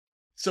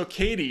So,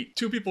 Katie,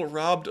 two people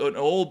robbed an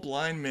old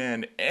blind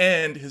man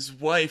and his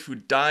wife who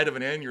died of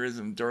an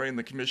aneurysm during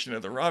the commission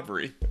of the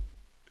robbery.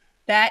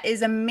 That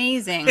is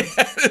amazing.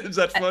 Is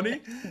that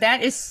funny?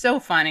 That is so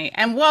funny.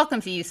 And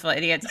welcome to Useful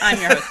Idiots. I'm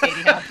your host,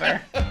 Katie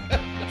Halper.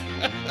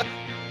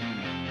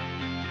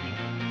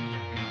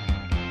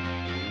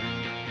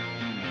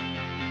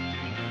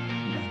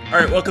 All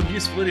right, welcome to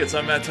Useful Idiots.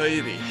 I'm Matt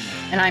Taibbi.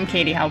 And I'm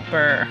Katie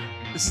Halper.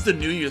 This is the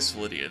new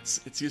Useful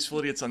Idiots. It's Useful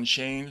Idiots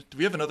Unchained. Do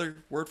we have another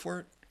word for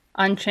it?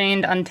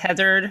 Unchained,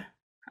 untethered.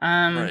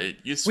 Right.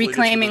 Useful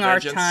Reclaiming our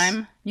Idiots with a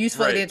time.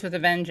 Useful Right. Idiots with a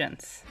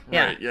vengeance.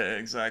 Yeah. Right, yeah,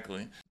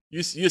 exactly.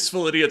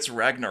 Useful Idiots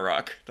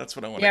Ragnarok. That's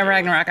what I want to Yeah, go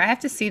Ragnarok. I have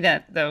to see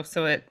that though,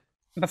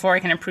 before I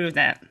can approve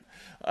that.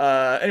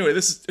 Anyway,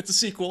 it's a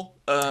sequel.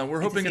 We're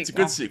hoping it's a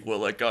good sequel,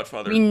 like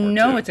Godfather. We Part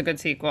know 2. it's a good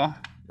sequel.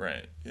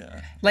 Right,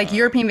 yeah. Like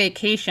European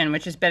Vacation,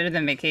 which is better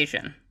than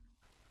Vacation.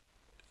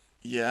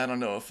 Yeah, I don't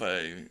know if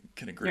I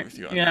can agree with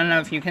you on You that. don't know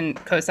if you can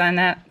co-sign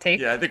that take?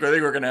 Yeah, I think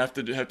we're gonna have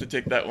to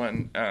take that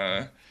one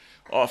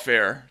off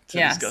air to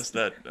Yes. discuss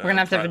that. We're going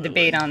to have to have a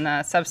privately. debate on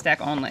the Substack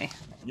only.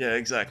 Yeah,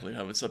 exactly.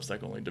 Have a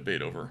Substack only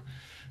debate over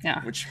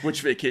Yeah.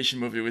 which vacation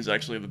movie was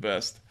actually the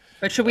best.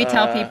 But should we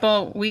tell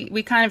people?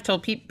 We kind of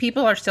told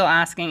people are still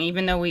asking,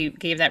 even though we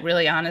gave that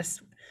really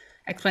honest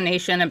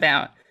explanation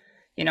about,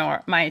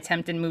 my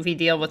attempted movie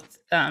deal with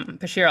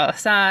Bashir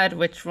al-Assad,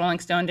 which Rolling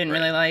Stone didn't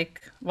really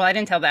like. Well, I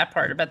didn't tell that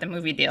part about the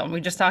movie deal. We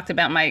just talked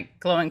about my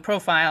glowing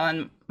profile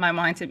and my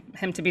wanting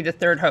him to be the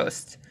third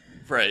host.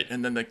 Right,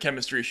 and then the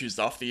chemistry issues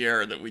off the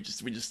air that we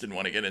just didn't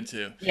want to get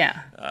into.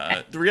 Yeah.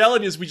 The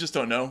reality is we just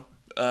don't know.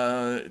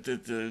 I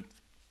think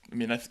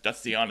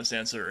that's the honest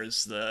answer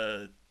is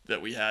that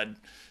we had,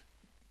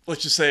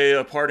 let's just say,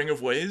 a parting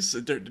of ways,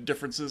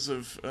 differences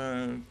of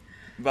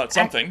about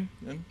something.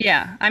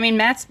 Yeah. I mean,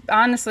 Matt's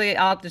honestly,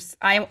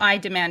 I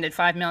demanded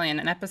 $5 million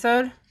an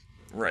episode.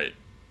 Right.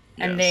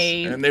 And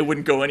yes. they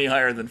wouldn't go any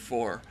higher than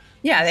 4.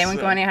 Yeah, they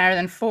wouldn't go any higher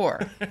than 4.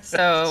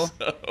 So,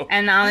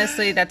 and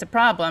honestly, that's a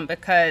problem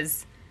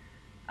because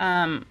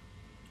I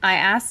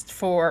asked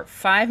for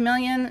 $5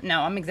 million.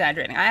 No, I'm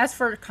exaggerating. I asked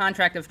for a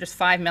contract of just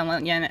 $5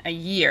 million a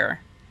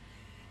year,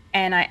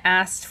 and I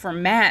asked for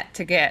Matt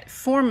to get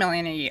 $4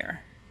 million a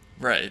year.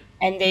 Right.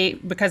 And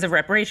because of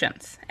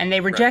reparations, and they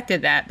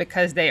rejected that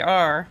because they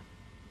are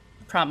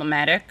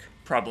problematic.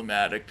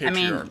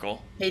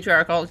 Patriarchal.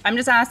 Patriarchal. I'm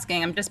just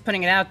asking. I'm just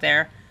putting it out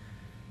there.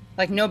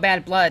 Like, no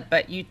bad blood,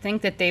 but you'd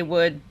think that they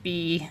would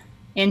be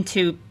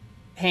into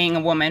paying a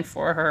woman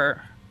for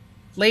her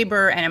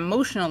labor and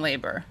emotional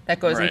labor that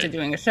goes into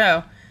doing a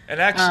show.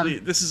 And actually,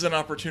 this is an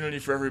opportunity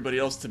for everybody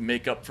else to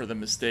make up for the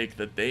mistake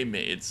that they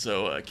made.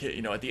 So, at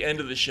the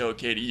end of the show,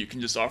 Katie, you can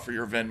just offer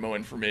your Venmo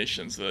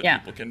information so that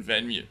people can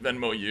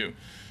Venmo you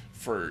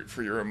for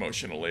your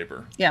emotional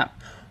labor. Yeah.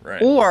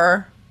 Right.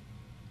 Or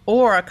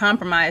a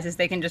compromise is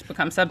they can just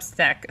become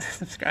Substack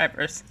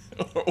subscribers.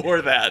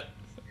 Or that.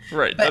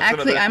 Right. But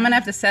actually, I'm going to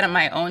have to set up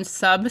my own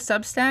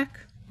Substack.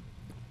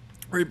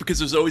 Right, because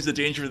there's always the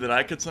danger that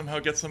I could somehow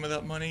get some of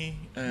that money.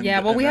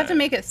 We have to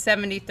make it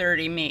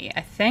 70-30 me,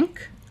 I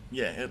think.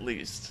 Yeah, at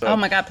least. So, oh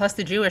my God, plus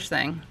the Jewish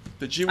thing.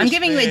 I'm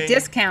giving you a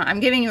discount. I'm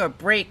giving you a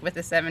break with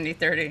the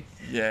 70-30.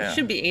 Yeah. It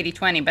should be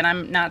 80-20, but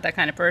I'm not that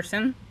kind of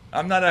person.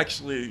 I'm not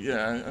actually,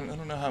 I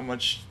don't know how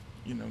much,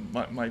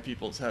 my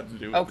people's had to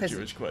do with the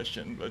Jewish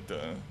question, but...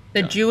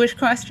 The Jewish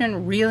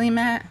question? Really,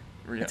 Matt?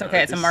 Yeah, it's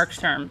okay, it's a Marx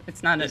term.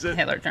 It's not a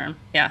Hitler term.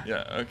 Yeah.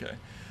 Yeah, okay.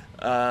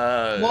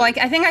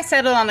 I think I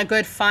settled on a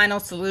good final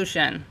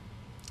solution.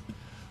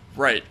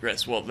 Right,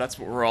 yes. Well, that's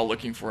what we're all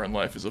looking for in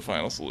life is a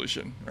final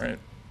solution, right?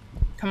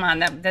 Come on,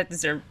 that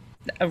deserves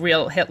a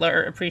real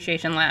Hitler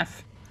appreciation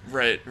laugh.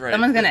 Right.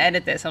 Someone's gonna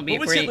edit this. It'll be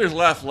what was Hitler's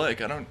laugh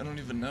like? I don't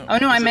even know. Oh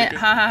no, I meant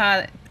ha ha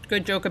ha.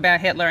 Good joke about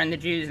Hitler and the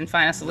Jews and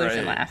final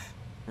solution laugh.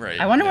 Right.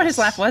 I wonder what his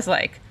laugh was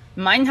like.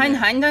 Do you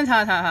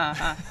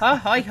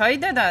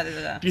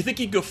think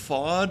he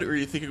guffawed, or do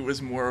you think it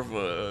was more of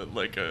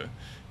one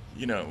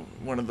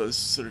of those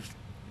sort of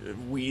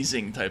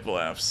wheezing type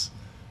laughs?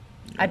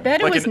 I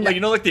bet it was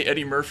like the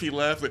Eddie Murphy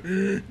laugh. Like,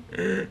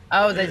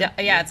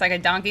 it's like a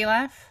donkey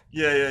laugh.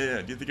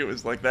 Yeah. Do you think it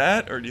was like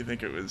that, or do you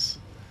think it was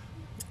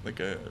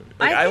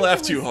I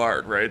laugh too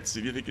hard, right?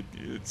 So do you think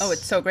it's... Oh,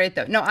 it's so great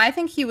though. No, I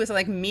think he was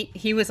like me.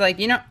 He was like,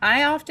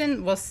 I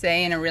often will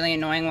say in a really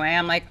annoying way,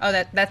 I'm like, oh,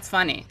 that's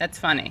funny. That's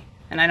funny.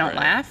 And I don't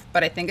laugh,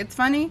 but I think it's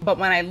funny. But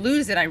when I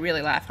lose it, I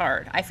really laugh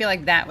hard. I feel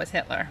like that was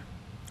Hitler.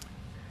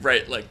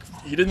 Right, like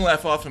he didn't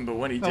laugh often, but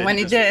when he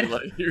did,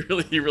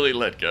 he really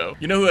let go.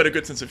 You know who had a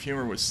good sense of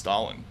humor was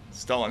Stalin.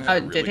 Stalin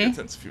had a really good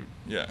sense of humor.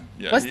 Yeah.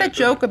 What's that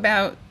joke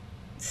about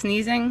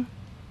sneezing?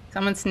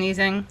 Someone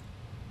sneezing?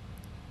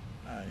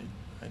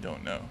 I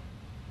don't know.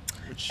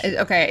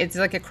 It's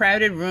like a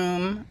crowded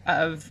room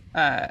of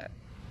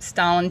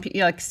Stalin.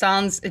 Like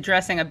Stalin's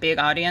addressing a big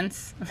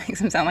audience. It makes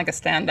him sound like a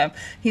stand-up.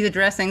 He's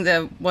addressing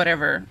the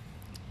whatever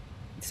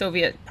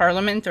Soviet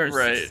Parliament or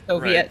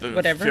Soviet the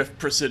whatever. Fifth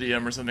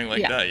Presidium or something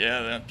like that.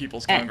 Yeah, the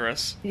People's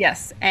Congress.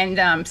 Yes,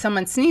 and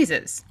someone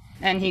sneezes,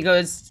 and he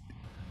goes,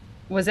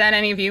 "Was that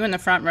any of you in the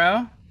front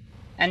row?"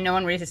 And no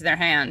one raises their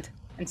hand.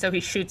 and so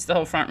he shoots the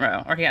whole front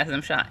row, or he has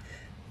them shot.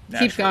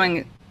 Naturally. Keeps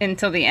going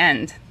until the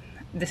end.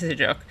 This is a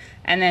joke.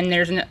 And then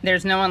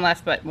there's no one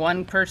left but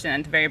one person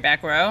at the very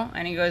back row,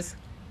 and he goes,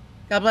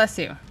 "God bless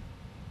you,"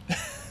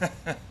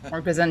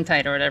 or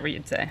 "Gesundheit," or whatever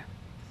you'd say.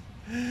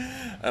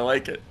 I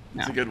like it.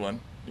 No. It's a good one.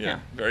 Yeah, Yeah.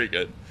 very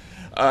good.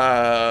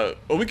 Well,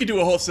 we could do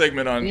a whole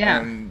segment on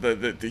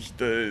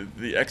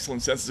the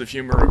excellent senses of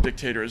humor of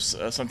dictators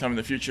sometime in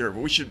the future.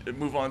 But we should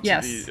move on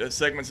to the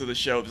segments of the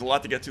show. There's a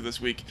lot to get to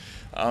this week.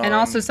 And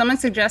also, someone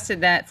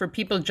suggested that for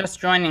people just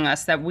joining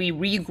us, that we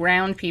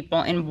re-ground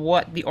people in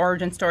what the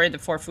origin story of the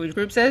 4 food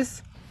groups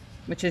is,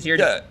 which is your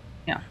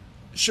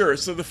Sure.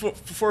 So the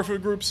 4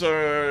 food groups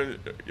are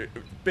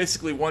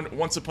basically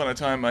once upon a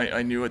time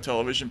I knew a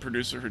television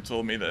producer who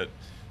told me that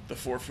the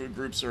 4 food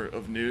groups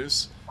of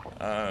news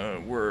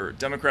were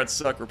Democrats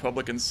suck,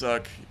 Republicans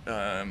suck,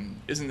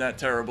 isn't that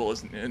terrible,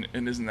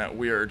 and isn't that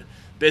weird.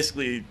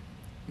 Basically,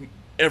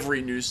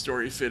 every news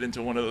story fit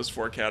into one of those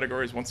 4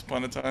 categories once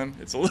upon a time.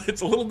 It's a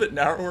little bit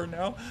narrower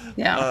now.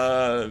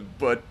 Yeah.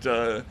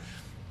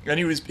 And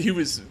he was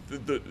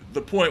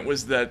the point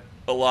was that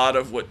a lot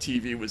of what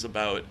TV was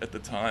about at the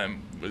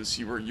time was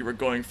you were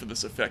going for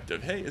this effect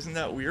of, hey, isn't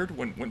that weird,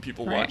 when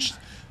people watched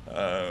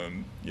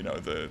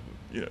the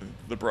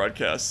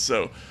broadcast.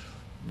 So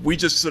we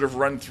just sort of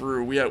run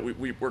through.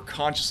 We're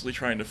consciously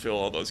trying to fill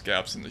all those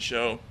gaps in the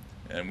show,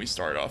 and we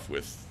start off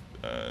with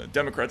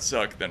Democrats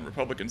suck, then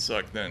Republicans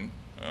suck, then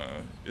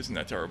isn't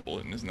that terrible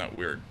and isn't that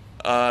weird.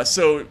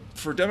 So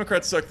for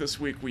Democrats suck this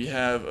week, we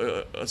have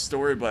a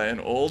story by an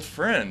old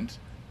friend,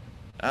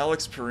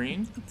 Alex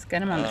Perrine. Let's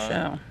get him on the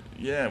show.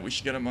 Yeah, we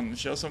should get him on the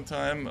show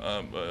sometime.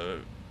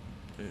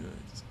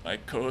 I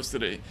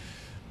co-hosted a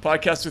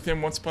podcast with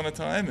him once upon a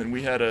time, and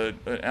we had an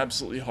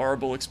absolutely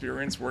horrible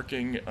experience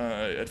working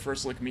at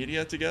First Look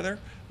Media together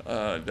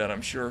that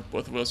I'm sure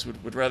both of us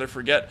would rather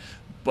forget.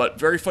 But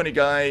very funny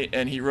guy,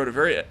 and he wrote a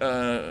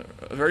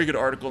very good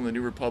article in the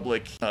New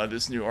Republic.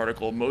 This new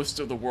article, "Most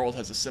of the World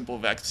Has a Simple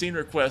Vaccine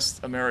Request,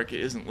 America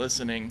Isn't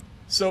Listening."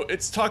 So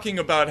it's talking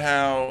about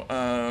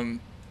how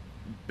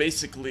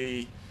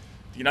basically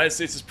the United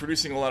States is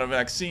producing a lot of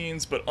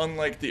vaccines, but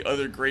unlike the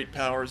other great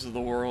powers of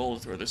the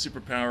world, or the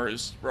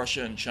superpowers,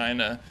 Russia and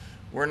China,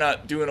 we're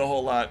not doing a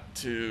whole lot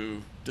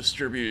to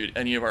distribute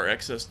any of our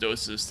excess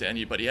doses to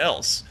anybody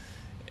else.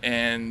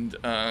 And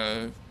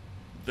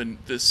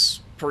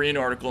this Perrine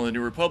article in the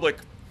New Republic,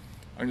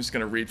 I'm just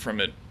going to read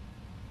from it.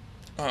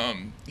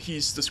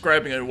 He's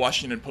describing a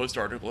Washington Post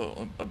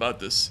article about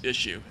this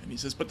issue, and he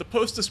says, "But the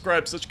Post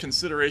describes such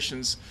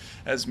considerations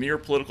as mere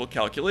political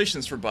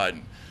calculations for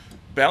Biden,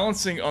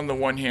 balancing on the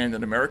one hand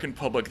an American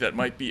public that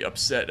might be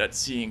upset at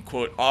seeing,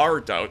 quote, our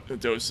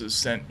doses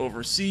sent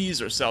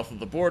overseas or south of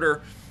the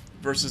border,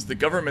 versus the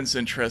government's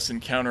interest in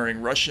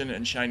countering Russian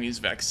and Chinese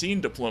vaccine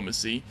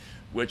diplomacy,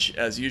 which,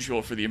 as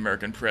usual for the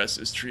American press,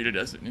 is treated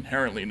as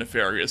inherently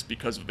nefarious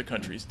because of the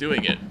countries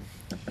doing it."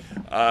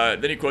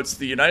 Then he quotes,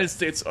 "The United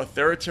States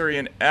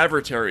authoritarian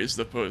adversaries,"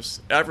 the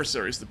Post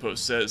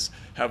says,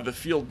 "have the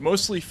field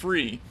mostly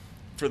free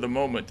for the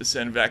moment to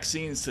send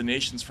vaccines to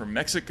nations from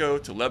Mexico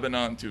to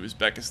Lebanon to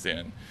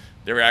Uzbekistan.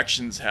 Their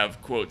actions have,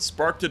 quote,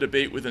 sparked a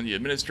debate within the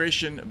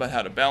administration about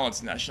how to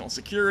balance national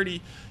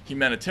security,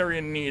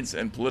 humanitarian needs,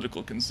 and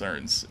political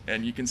concerns."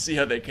 And you can see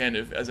how they kind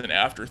of, as an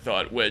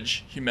afterthought,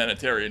 wedge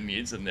humanitarian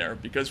needs in there,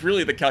 because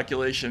really the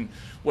calculation,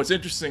 what's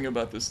interesting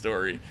about this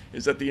story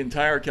is that the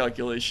entire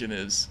calculation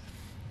is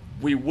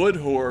we would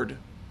hoard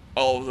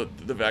all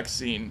of the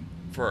vaccine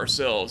for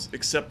ourselves,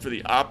 except for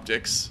the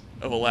optics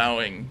of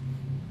allowing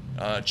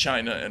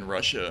China and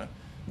Russia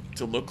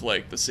to look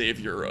like the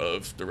savior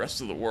of the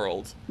rest of the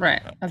world.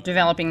 Right, of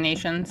developing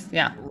nations,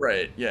 yeah.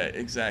 Right, yeah,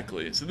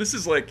 exactly. So this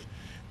is like,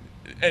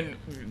 and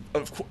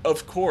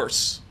of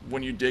course,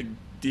 when you dig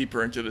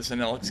deeper into this,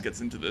 and Alex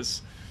gets into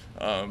this,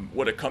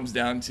 what it comes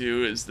down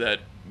to is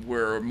that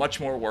we're much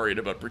more worried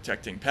about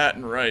protecting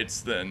patent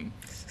rights than,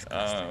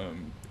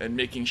 and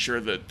making sure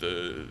that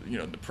the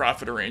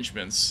profit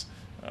arrangements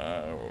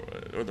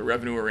or the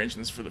revenue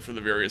arrangements for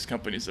the various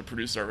companies that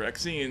produce our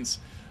vaccines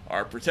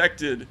are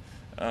protected,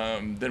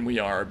 than we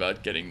are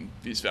about getting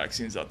these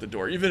vaccines out the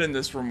door. Even in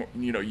this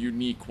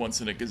unique once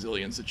in a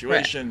gazillion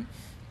situation,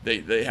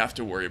 right, they have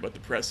to worry about the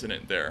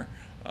precedent there.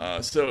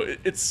 So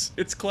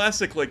it's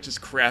classic, like,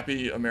 just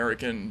crappy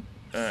American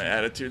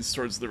attitudes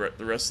towards the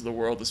rest of the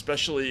world,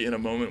 especially in a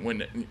moment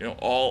when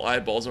all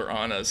eyeballs are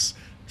on us.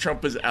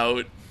 Trump is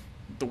out.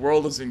 The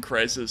world is in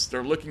crisis.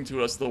 They're looking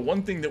to us. The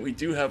one thing that we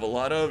do have a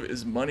lot of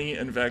is money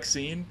and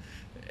vaccine,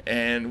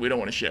 and we don't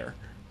want to share.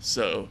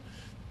 So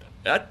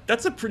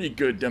that's a pretty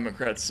good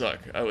Democrat suck,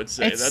 I would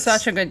say. That's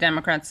such a good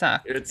Democrat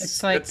suck.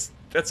 It's like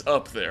that's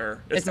up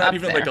there. It's not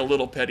even like a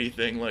little petty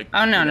thing, like,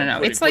 oh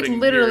no. It's like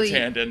literally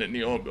tandem in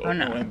the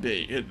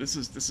OMB. This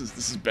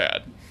is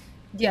bad.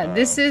 Yeah,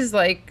 this is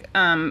like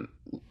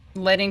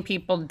letting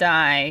people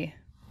die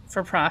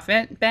for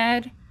profit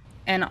bad,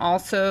 and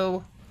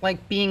also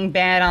like being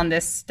bad on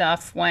this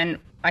stuff when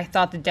I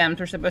thought the Dems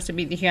were supposed to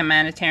be the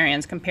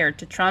humanitarians compared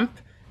to Trump,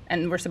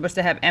 and we're supposed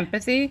to have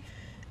empathy.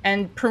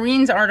 And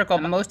Perrine's article,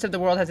 most of the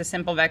world has a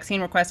simple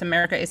vaccine request.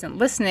 America isn't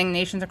listening.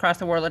 Nations across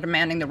the world are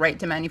demanding the right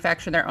to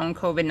manufacture their own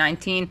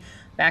COVID-19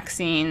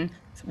 vaccine.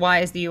 Why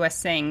is the U.S.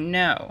 saying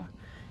no?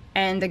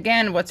 And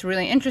again, what's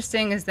really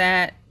interesting is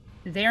that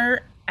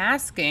they're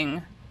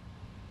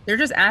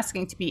just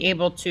asking to be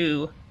able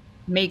to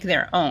make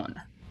their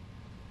own.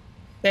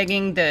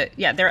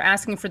 They're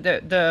asking for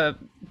the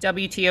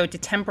WTO to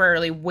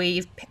temporarily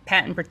waive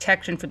patent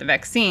protection for the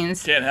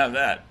vaccines. Can't have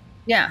that.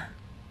 Yeah.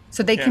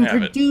 So they can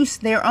produce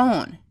their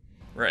own.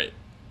 Right.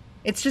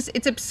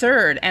 It's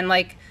absurd. And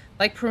like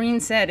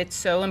Perrine said, it's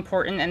so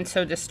important and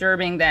so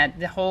disturbing that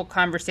the whole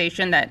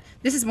conversation, that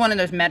this is one of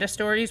those meta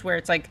stories where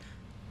it's like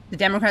the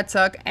Democrats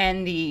suck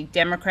and the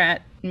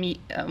Democrat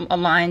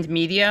aligned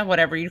media,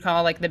 whatever you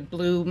call it, like the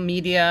blue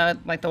media,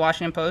 like the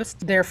Washington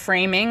Post, their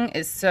framing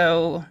is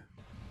so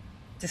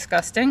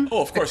disgusting.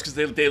 Oh, of course, because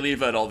they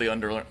leave out all the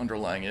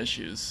underlying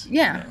issues.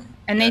 Yeah. You know?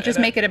 And they just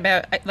make it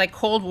about like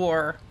Cold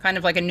War, kind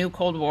of like a new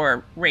Cold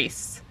War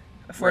race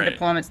for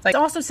diplomats. Like, it's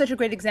also such a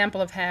great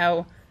example of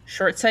how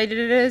short-sighted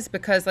it is,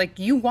 because like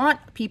you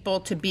want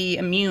people to be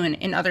immune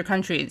in other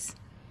countries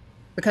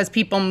because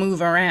people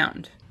move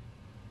around.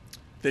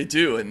 They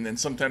do, and then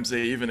sometimes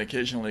they even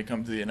occasionally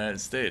come to the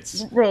United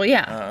States. Well,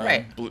 yeah,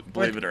 right.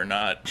 Believe it or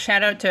not.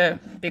 Shout out to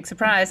Big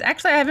Surprise.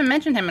 Actually, I haven't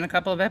mentioned him in a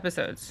couple of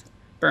episodes,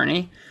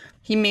 Bernie.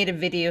 He made a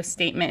video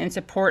statement in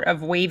support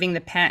of waiving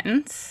the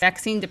patents.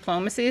 Vaccine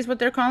diplomacy is what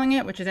they're calling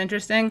it, which is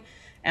interesting.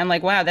 And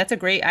like, wow, that's a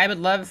great. I would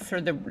love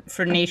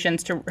for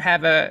nations to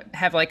have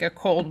like a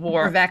Cold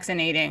War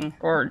vaccinating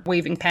or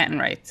waiving patent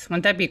rights.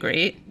 Wouldn't that be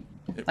great?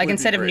 Like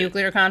instead of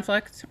nuclear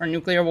conflict or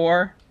nuclear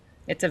war,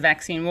 it's a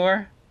vaccine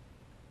war.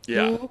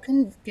 Yeah. Who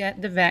can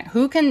get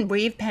who can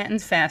waive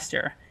patents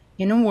faster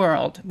in a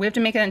world? We have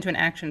to make that into an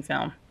action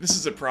film. This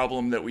is a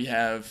problem that we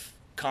have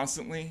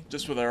constantly,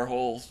 just with our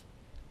whole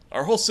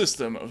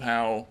system of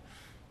how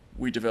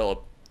we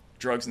develop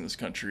drugs in this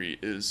country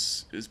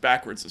is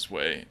backwards this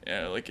way.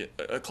 Like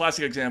a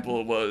classic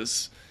example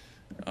was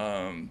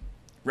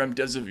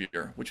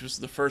remdesivir, which was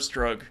the first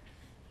drug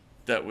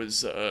that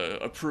was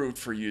approved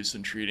for use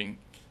in treating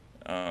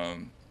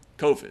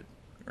COVID.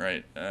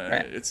 Right?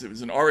 It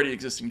was an already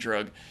existing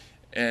drug,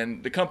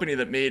 and the company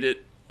that made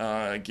it,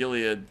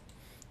 Gilead,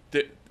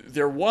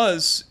 there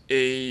was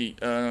a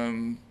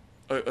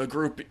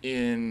group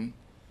in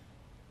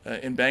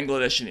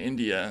Bangladesh and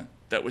India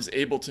that was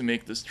able to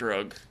make this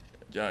drug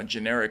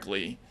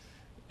generically,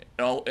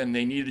 and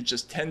they needed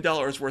just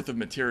 $10 worth of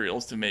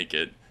materials to make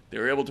it. They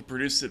were able to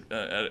produce it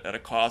at a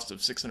cost of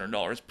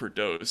 $600 per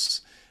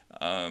dose.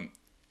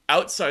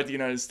 Outside the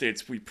United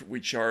States, we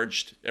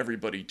charged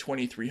everybody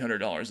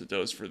 $2,300 a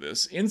dose for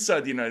this.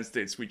 Inside the United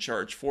States, we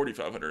charged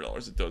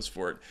 $4,500 a dose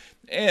for it,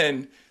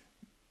 and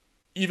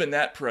even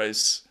that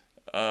price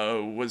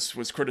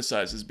was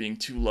criticized as being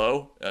too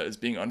low, as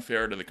being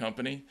unfair to the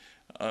company.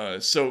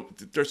 So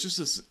there's just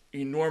this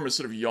enormous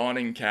sort of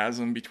yawning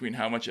chasm between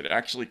how much it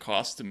actually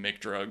costs to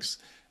make drugs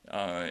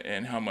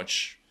and how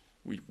much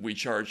we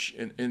charge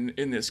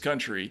in this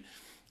country.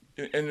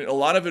 And a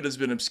lot of it has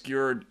been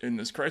obscured in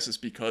this crisis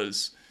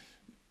because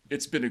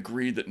it's been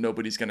agreed that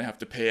nobody's going to have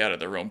to pay out of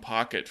their own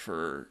pocket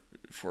for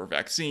a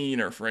vaccine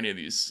or for any of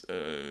these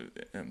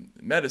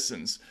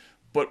medicines.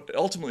 But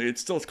ultimately, it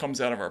still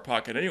comes out of our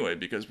pocket anyway,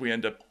 because we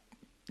end up,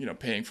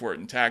 paying for it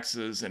in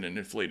taxes and in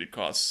inflated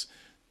costs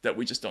that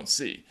we just don't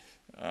see.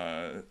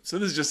 So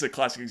this is just a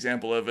classic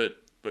example of it,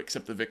 but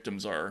except the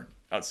victims are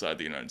outside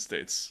the United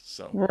States.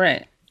 So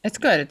right, it's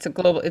good. It's a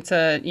global. It's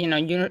a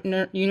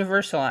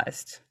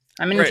universalized.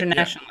 I'm an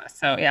internationalist,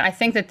 so yeah, I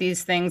think that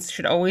these things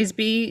should always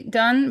be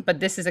done, but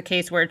this is a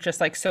case where it's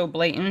just like so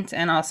blatant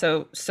and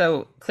also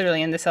so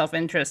clearly in the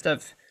self-interest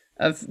of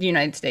the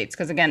United States,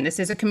 because again, this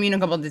is a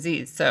communicable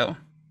disease, so.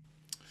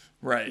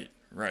 Right.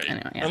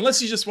 Anyway, yeah.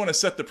 Unless you just want to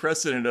set the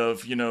precedent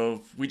of,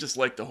 we just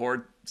like to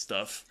hoard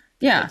stuff.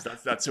 Yeah.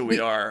 That's who we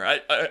are.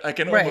 I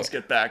can almost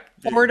get back.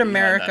 Hoard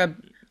America.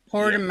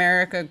 Hoard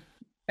America.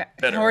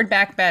 Better. Hoard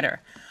back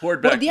better.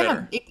 Hoard back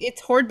better.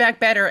 It's hoard back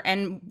better,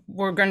 and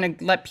we're going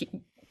to let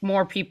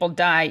more people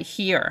die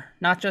here,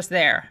 not just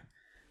there.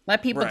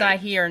 Let people die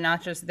here,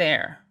 not just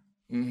there.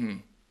 Mm-hmm.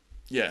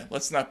 Yeah,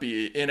 let's not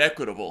be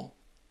inequitable.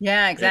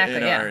 Yeah, exactly.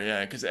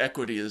 Because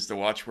equity is the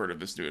watchword of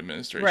this new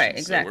administration. Right,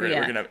 exactly. So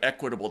we're going to have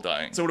equitable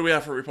dying. So what do we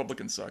have for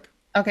Republicans suck?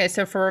 Okay,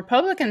 so for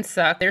Republicans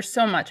suck, there's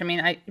so much. I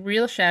mean,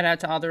 real shout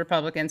out to all the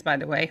Republicans, by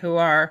the way, who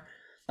are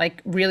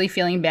like really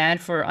feeling bad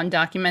for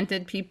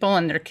undocumented people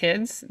and their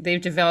kids. They've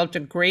developed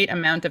a great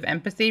amount of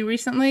empathy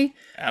recently.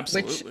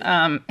 Absolutely.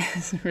 Which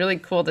is really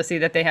cool to see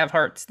that they have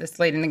hearts this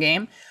late in the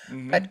game.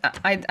 Mm-hmm. But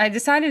I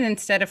decided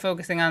instead of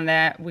focusing on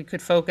that, we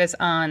could focus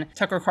on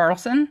Tucker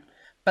Carlson.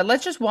 But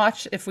let's just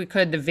watch, if we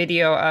could, the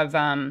video of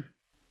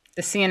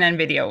the CNN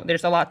video.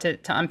 There's a lot to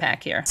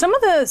unpack here. Some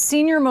of the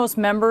senior-most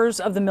members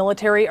of the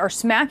military are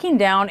smacking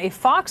down a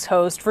Fox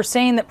host for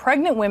saying that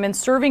pregnant women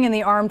serving in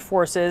the armed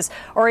forces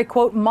are a,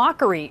 quote,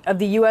 mockery of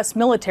the U.S.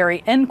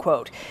 military, end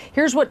quote.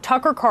 Here's what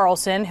Tucker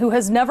Carlson, who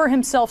has never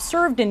himself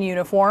served in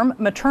uniform,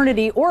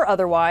 maternity or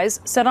otherwise,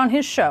 said on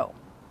his show.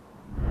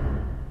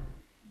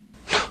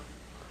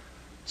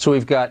 So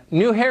we've got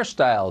new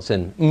hairstyles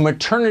and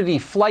maternity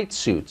flight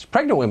suits.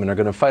 Pregnant women are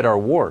going to fight our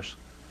wars.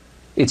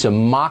 It's a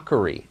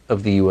mockery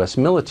of the U.S.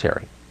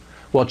 military.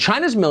 While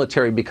China's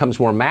military becomes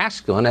more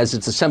masculine as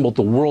it's assembled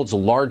the world's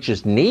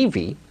largest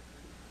navy,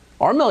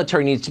 our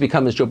military needs to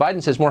become, as Joe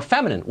Biden says, more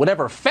feminine,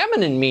 whatever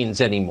feminine means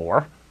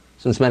anymore,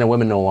 since men and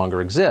women no longer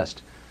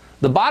exist.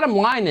 The bottom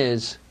line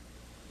is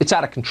it's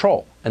out of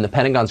control, and the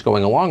Pentagon's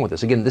going along with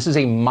this. Again, this is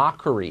a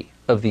mockery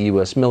of the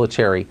U.S.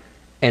 military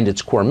and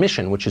its core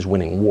mission, which is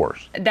winning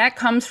wars. That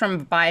comes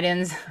from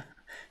Biden's,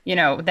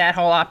 that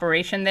whole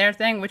operation there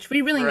thing, which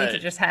we really need to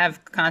just have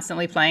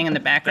constantly playing in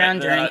the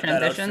background during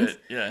transitions.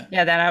 That outfit,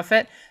 yeah, that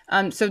outfit.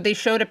 So they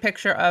showed a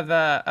picture of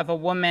a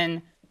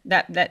woman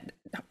that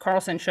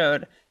Carlson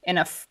showed in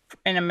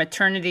a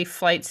maternity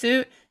flight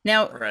suit.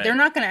 Now they're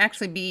not going to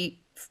actually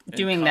be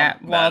doing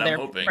that while they're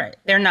right.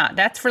 They're not.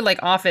 That's for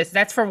like office.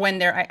 That's for when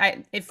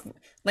they're. If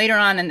later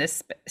on in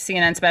this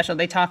CNN special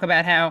they talk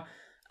about how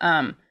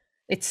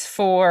it's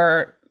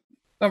for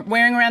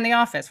wearing around the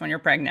office when you're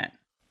pregnant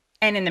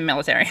and in the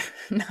military,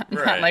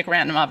 not like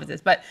random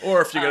offices, but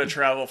or if you got to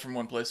travel from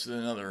one place to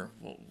another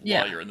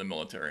while you're in the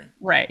military.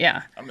 Right.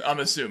 Yeah. I'm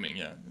assuming.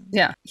 Yeah.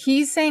 Yeah.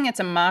 He's saying it's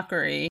a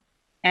mockery,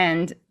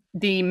 and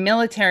the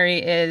military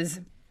is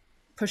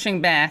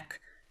pushing back,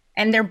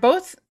 and they're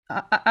both.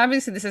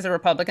 Obviously, this is a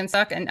Republican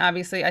suck, and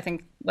obviously, I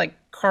think like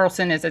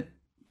Carlson is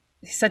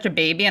he's such a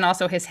baby, and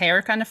also his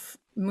hair kind of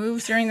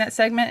moves during that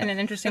segment in an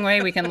interesting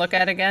way. We can look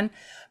at again,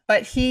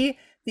 but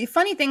the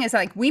funny thing is,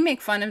 like, we make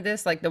fun of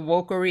this, like the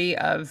wokery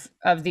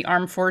of the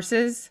armed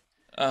forces,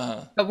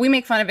 but we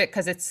make fun of it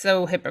because it's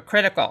so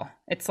hypocritical.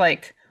 It's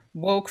like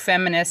woke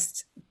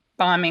feminists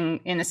bombing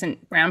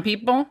innocent brown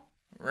people,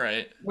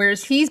 right?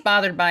 Whereas he's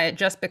bothered by it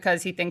just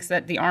because he thinks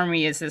that the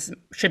army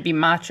should be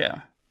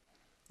macho.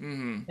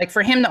 Mm-hmm. Like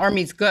for him, the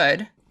army's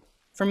good.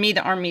 For me,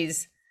 the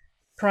army's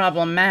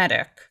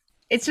problematic.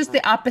 It's just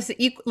the opposite.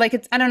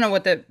 Like I don't know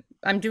what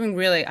I'm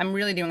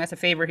really doing us a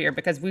favor here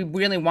because we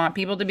really want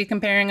people to be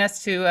comparing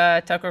us to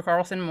Tucker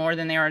Carlson more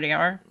than they already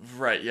are.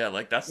 Right. Yeah.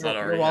 Like that's not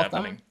already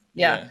happening.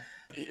 Yeah.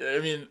 I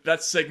mean,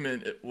 that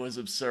segment was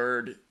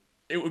absurd.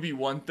 It would be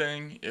one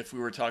thing if we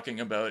were talking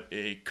about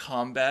a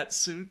combat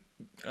suit,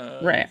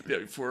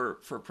 for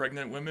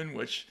pregnant women,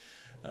 which,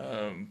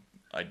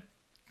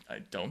 I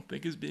don't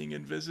think is being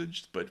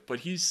envisaged, but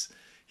he's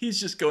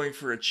just going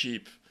for a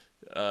cheap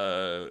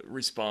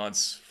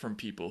response from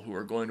people who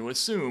are going to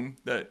assume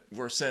that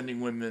we're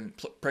sending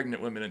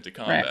pregnant women into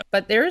combat. Right.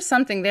 But there is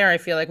something there I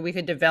feel like we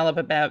could develop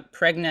about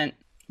pregnant,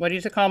 what do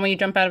you call them when you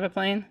jump out of a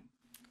plane?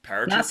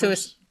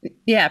 Paratroopers?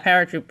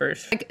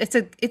 Paratroopers. Like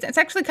it's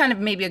actually kind of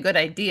maybe a good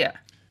idea.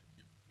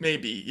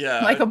 Maybe,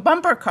 yeah. Like a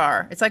bumper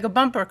car. It's like a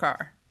bumper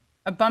car.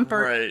 A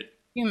bumper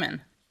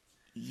human.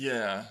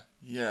 Yeah.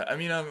 I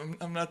mean,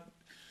 I'm not.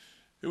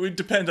 It would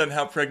depend on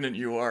how pregnant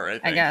you are, I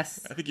think. I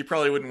guess. I think you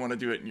probably wouldn't want to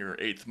do it in your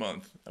 8th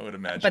month, I would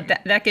imagine. But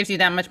that gives you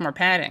that much more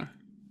padding.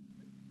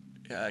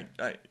 Yeah,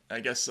 I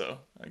guess so.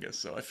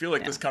 I feel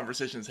like this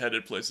conversation's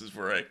headed places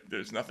where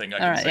there's nothing I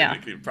can say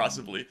that could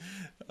possibly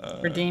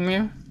redeem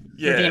you.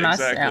 Yeah, redeem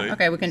exactly. Us? Yeah.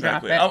 Okay, we can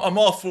drop it. I'm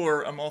all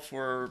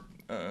for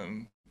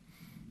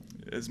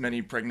as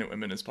many pregnant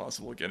women as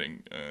possible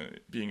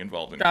being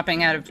involved in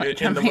jumping out of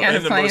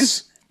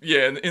planes.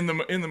 In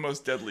the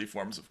most deadly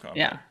forms of combat.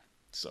 Yeah.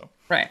 So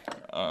right.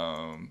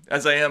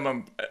 As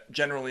I'm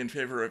generally in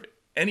favor of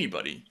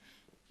anybody,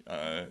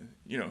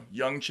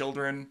 young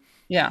children.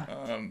 Yeah.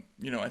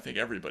 I think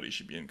everybody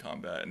should be in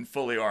combat and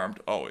fully armed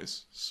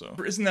always. So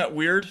isn't that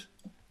weird?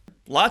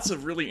 Lots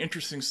of really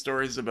interesting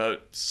stories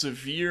about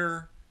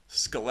severe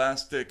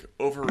scholastic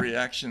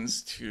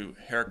overreactions to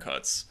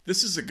haircuts.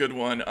 This is a good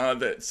one.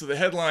 So the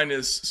headline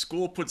is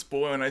 "School puts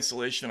boy in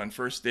isolation on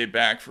first day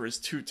back for his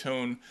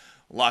two-tone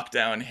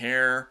lockdown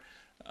hair."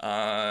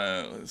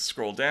 Let's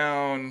scroll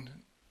down.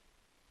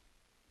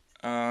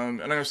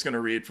 And I'm just going to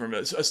read from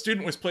it. A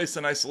student was placed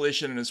in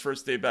isolation in his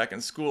first day back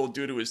in school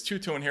due to his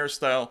two-tone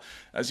hairstyle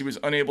as he was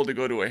unable to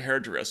go to a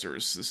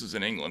hairdresser's. This is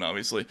in England,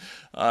 obviously.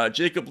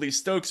 Jacob Lee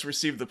Stokes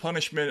received the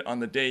punishment on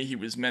the day he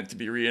was meant to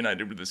be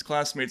reunited with his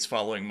classmates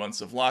following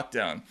months of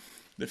lockdown.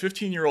 The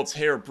 15-year-old's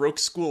hair broke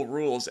school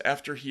rules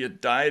after he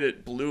had dyed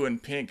it blue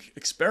and pink,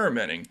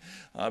 experimenting.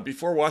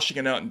 Before washing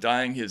it out and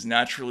dyeing his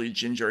naturally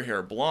ginger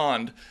hair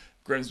blonde,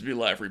 Grimsby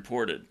Live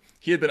reported.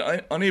 He had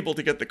been unable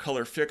to get the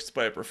color fixed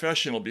by a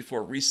professional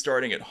before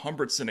restarting at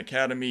Humbertson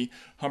Academy,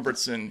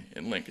 Humbertson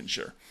in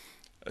Lincolnshire.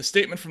 A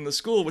statement from the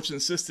school, which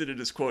insisted it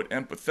is, quote,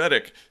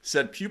 empathetic,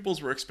 said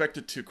pupils were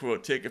expected to,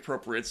 quote, take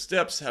appropriate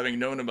steps, having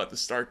known about the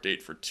start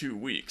date for 2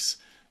 weeks.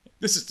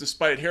 This is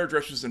despite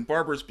hairdressers and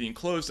barbers being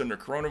closed under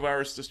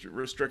coronavirus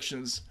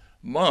restrictions.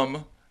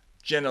 Mum,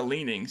 Jenna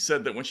Leaning,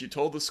 said that when she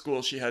told the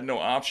school she had no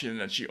option and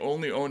that she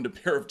only owned a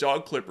pair of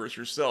dog clippers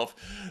herself,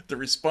 the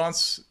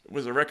response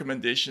was a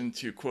recommendation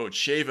to, quote,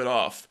 shave it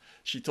off.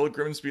 She told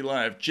Grimsby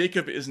Live,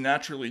 Jacob is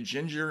naturally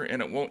ginger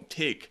and it won't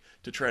take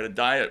to try to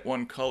dye it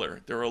one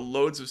color. There are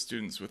loads of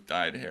students with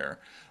dyed hair.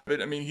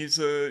 But I mean,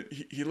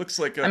 he looks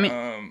like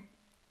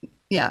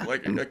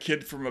like a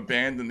kid from a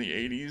band in the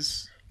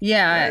 80s.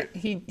 Yeah, right?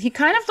 he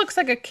kind of looks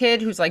like a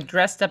kid who's like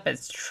dressed up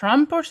as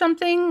Trump or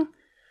something.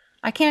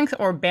 I can't,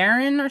 or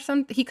Barron or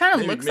something. He kind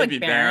of looks Maybe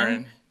like Barron,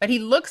 Barron. but he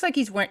looks like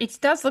he's wearing. It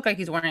does look like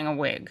he's wearing a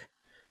wig.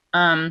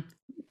 Um,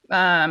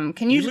 can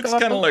you He just looks go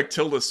up? kind of like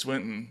Tilda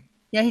Swinton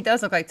Yeah, he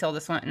does look like Tilda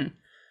Swinton.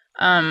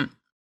 Um,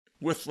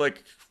 with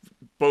like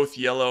both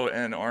yellow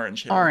and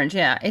orange hair. Orange,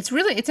 yeah. It's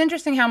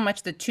interesting how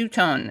much the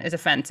two-tone is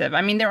offensive.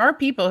 I mean, there are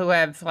people who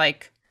have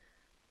like,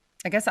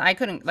 I guess I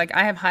couldn't, like,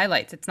 I have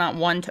highlights. It's not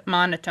one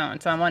monotone,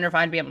 so I wonder if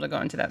I'd be able to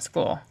go into that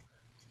school.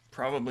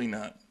 Probably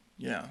not.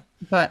 Yeah.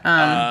 But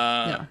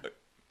Uh, yeah.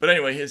 but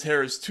anyway, his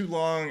hair is too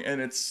long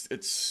and it's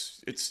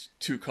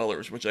two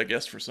colors, which I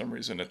guess for some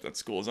reason at that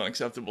school is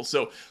unacceptable.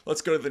 So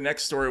let's go to the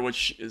next story,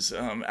 which is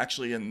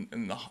actually in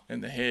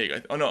the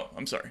Hague. Oh no,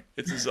 I'm sorry.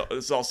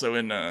 It's also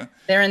in.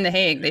 They're in The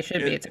Hague. They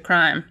should be. It's a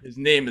crime. His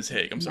name is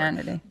Hague. I'm sorry.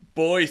 Humanity.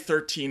 Boy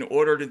 13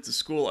 ordered into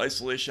school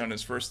isolation on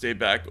his first day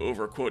back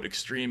over, quote,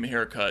 extreme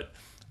haircut.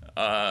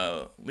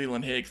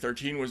 Leland Hague,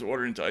 13, was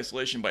ordered into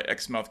isolation by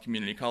Exmouth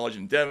Community College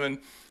in Devon.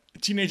 A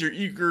teenager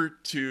eager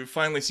to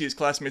finally see his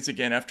classmates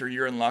again after a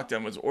year in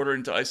lockdown was ordered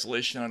into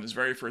isolation on his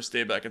very first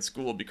day back at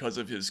school because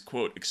of his,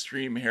 quote,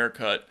 extreme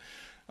haircut.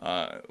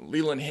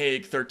 Leland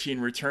Hague, 13,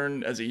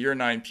 returned as a year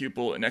 9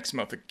 pupil in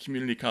Exmouth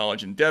Community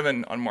College in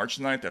Devon on March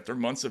 9th after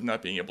months of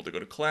not being able to go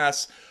to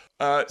class.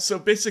 So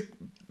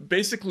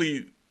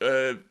basically,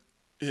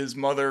 his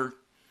mother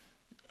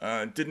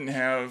didn't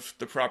have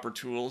the proper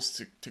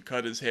tools to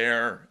cut his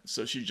hair,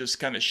 so she just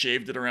kind of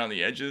shaved it around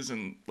the edges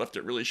and left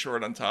it really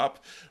short on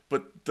top.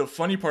 But the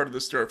funny part of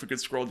the story, if we could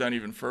scroll down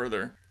even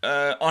further,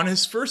 on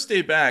his first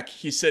day back,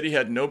 he said he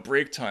had no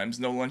break times,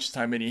 no lunch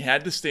time, and he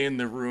had to stay in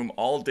the room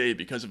all day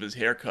because of his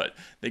haircut.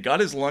 They got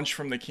his lunch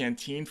from the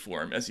canteen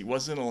for him, as he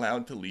wasn't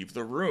allowed to leave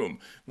the room.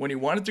 When he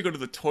wanted to go to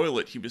the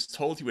toilet, he was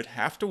told he would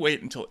have to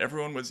wait until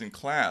everyone was in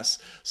class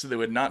so they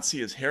would not see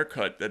his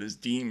haircut that is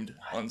deemed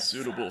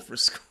unsuitable for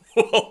school.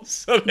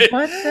 So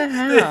What the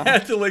hell? they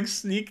had to like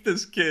sneak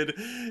this kid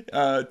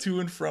to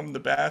and from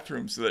the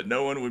bathroom so that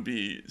no one would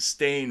be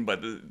stained by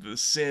the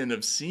sin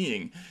of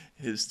seeing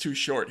his too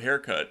short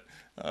haircut.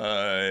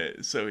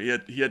 So he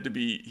had to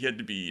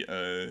be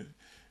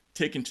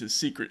taken to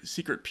secret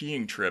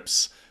peeing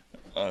trips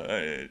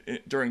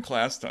during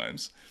class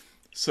times.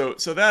 So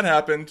that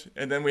happened,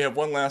 and then we have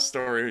one last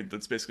story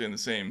that's basically in the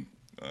same.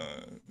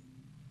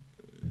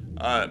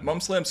 Mum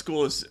Slam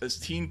School as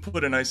teen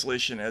put in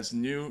isolation as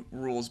new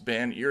rules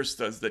ban ear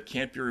studs that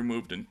can't be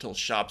removed until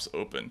shops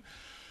open.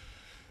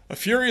 A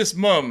furious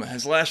mum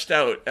has lashed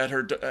out at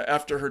her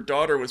after her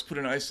daughter was put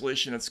in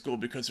isolation at school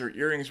because her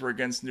earrings were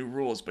against new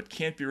rules but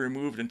can't be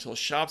removed until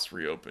shops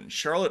reopen.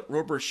 Charlotte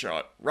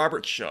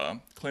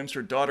Robertshaw claims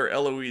her daughter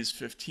Eloise,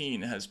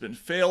 15, has been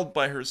failed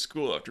by her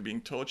school after being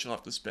told she'll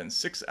have to spend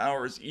 6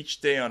 hours each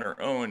day on her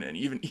own and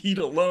even eat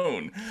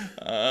alone.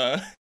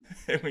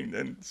 And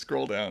then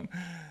scroll down.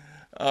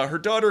 Her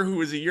daughter,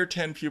 who is a year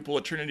 10 pupil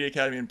at Trinity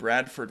Academy in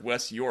Bradford,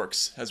 West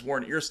Yorks, has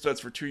worn ear studs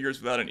for 2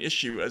 years without an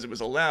issue as it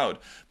was allowed,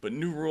 but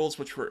new rules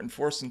which were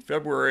enforced in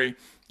February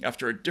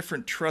after a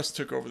different trust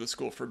took over the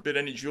school forbid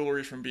any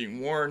jewelry from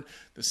being worn.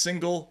 The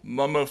Singal,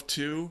 mum of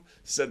 2,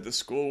 said the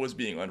school was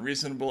being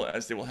unreasonable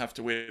as they will have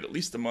to wait at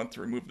least a month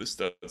to remove the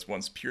studs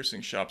once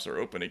piercing shops are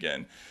open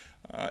again.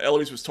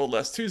 Eloise was told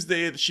last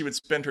Tuesday that she would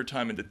spend her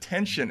time in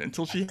detention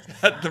until she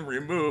had them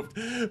removed,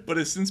 but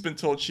has since been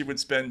told she would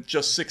spend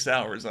just 6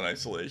 hours on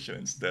isolation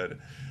instead.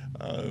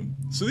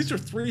 So these are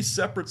 3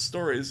 separate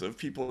stories of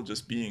people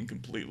just being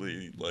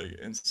completely like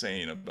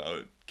insane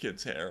about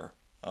kids' hair.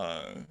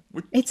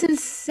 It's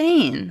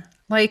insane.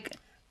 Like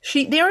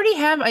they already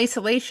have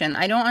isolation.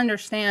 I don't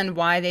understand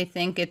why they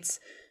think it's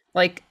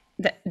like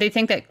they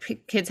think that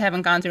kids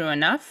haven't gone through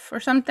enough or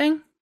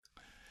something.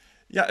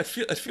 Yeah, it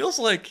feels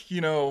like,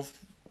 in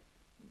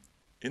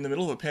the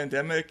middle of a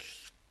pandemic,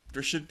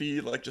 there should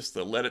be like just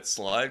a let it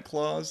slide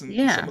clause in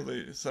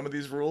some of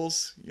these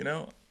rules,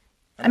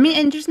 I mean,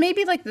 and just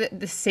maybe like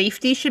the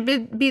safety should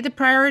be the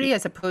priority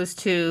as opposed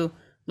to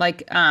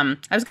like I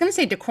was going to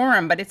say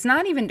decorum, but it's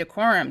not even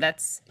decorum.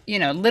 That's,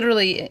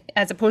 literally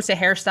as opposed to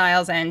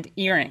hairstyles and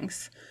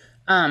earrings.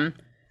 But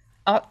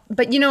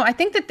I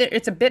think that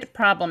it's a bit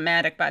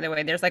problematic, by the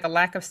way. There's like a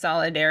lack of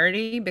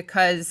solidarity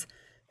because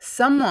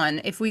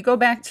if we go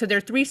back to their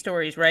 3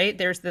 stories, right?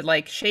 There's the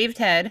like shaved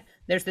head,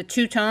 there's the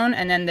two-tone,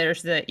 and then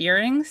there's the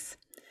earrings.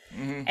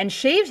 Mm-hmm. And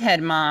shaved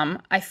head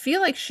mom, I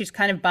feel like she's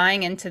kind of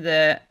buying into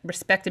the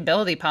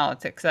respectability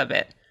politics of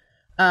it.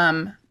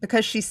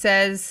 Because she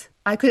says,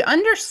 I could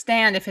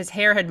understand if his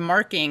hair had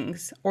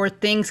markings or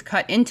things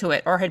cut into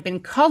it or had been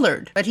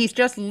colored, but he's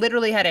just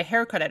literally had a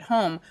haircut at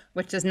home,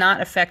 which does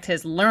not affect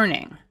his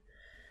learning.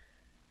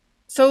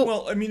 So,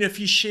 well, I mean, if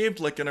he shaved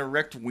like an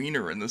erect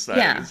wiener in the side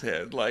of his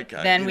head,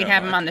 then we'd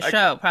have him on the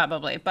show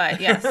probably.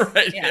 But yes,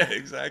 right? Yeah,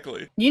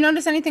 exactly. You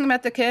notice anything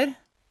about the kid?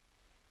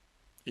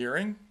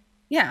 Earring?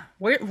 Yeah.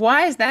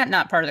 Why is that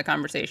not part of the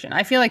conversation?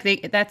 I feel like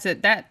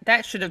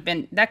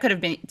that could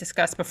have been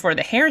discussed before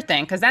the hair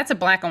thing, because that's a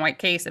black and white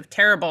case of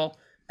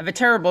a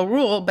terrible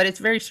rule, but it's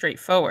very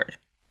straightforward.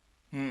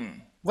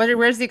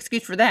 Where's the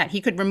excuse for that?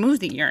 He could remove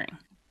the earring.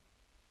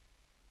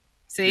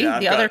 See, Yeah,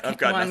 the other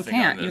one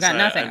can't. You got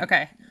nothing.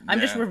 Okay. I'm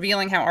just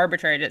revealing how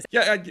arbitrary it is.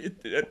 Yeah,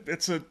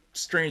 it's a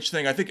strange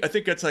thing. I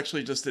think that's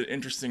actually just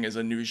interesting as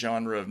a new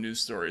genre of news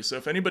story. So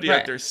if anybody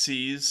out there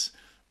sees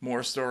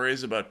more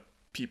stories about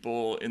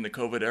people in the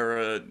COVID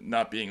era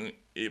not being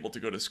able to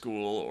go to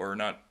school or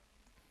not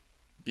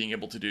being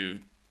able to do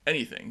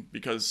anything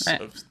because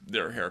of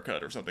their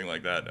haircut or something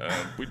like that,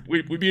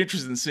 we'd be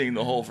interested in seeing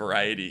the whole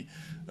variety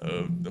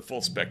of the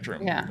full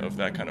spectrum of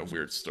that kind of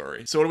weird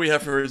story. So what do we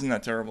have for Isn't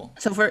That Terrible?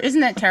 So for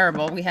Isn't That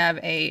Terrible, we have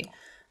a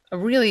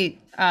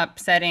really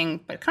upsetting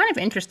but kind of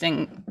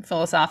interesting,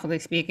 philosophically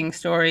speaking,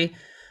 story,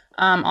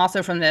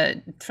 also from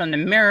the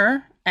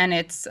Mirror, and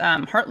it's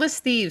heartless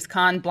thieves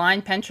con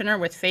blind pensioner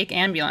with fake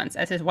ambulance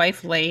as his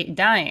wife lay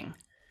dying.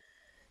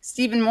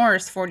 Stephen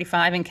Morris,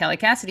 45, and Kelly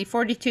Cassidy,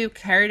 42,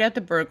 carried out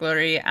the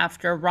burglary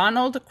after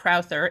Ronald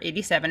Crowther,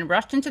 87,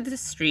 rushed into the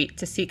street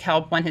to seek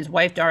help when his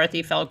wife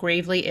Dorothy fell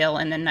gravely ill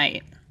in the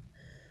night.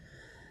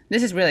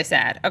 This is really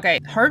sad.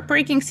 Okay,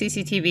 heartbreaking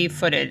CCTV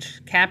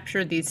footage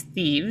captured these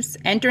thieves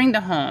entering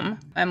the home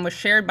and was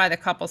shared by the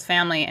couple's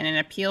family in an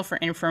appeal for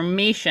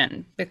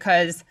information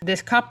because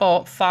this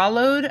couple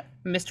followed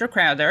Mr.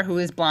 Crowther, who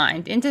is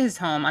blind, into his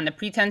home on the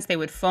pretense they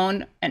would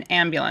phone an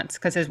ambulance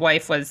because his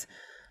wife would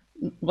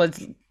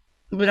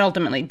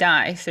ultimately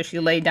die, so she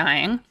lay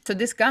dying. So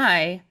this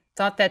guy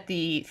thought that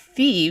the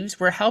thieves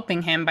were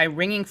helping him by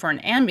ringing for an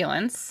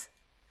ambulance,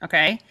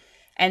 okay?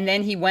 And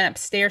then he went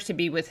upstairs to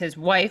be with his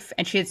wife,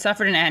 and she had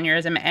suffered an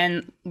aneurysm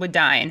and would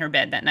die in her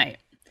bed that night.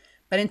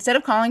 But instead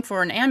of calling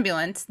for an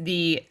ambulance,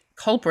 the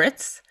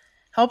culprits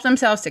helped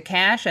themselves to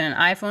cash and an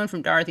iPhone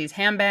from Dorothy's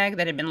handbag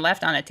that had been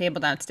left on a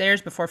table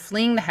downstairs before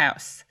fleeing the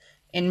house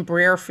in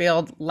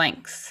Brerefield,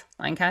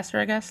 Lancaster,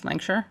 I guess,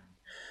 Lancashire.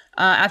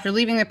 After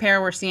leaving, the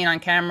pair were seen on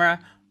camera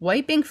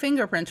wiping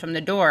fingerprints from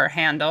the door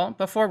handle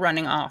before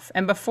running off.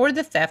 And before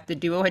the theft, the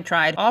duo had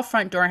tried all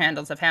front door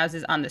handles of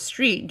houses on the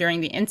street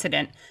during the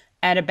incident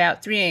at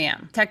about 3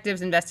 a.m.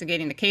 Detectives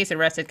investigating the case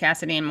arrested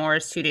Cassidy and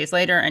Morris 2 days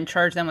later and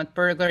charged them with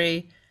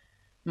burglary.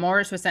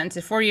 Morris was sentenced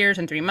to 4 years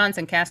and 3 months,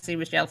 and Cassidy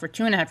was jailed for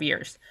 2.5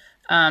 years.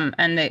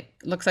 And it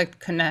looks like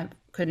could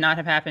not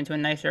have happened to a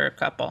nicer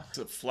couple. It's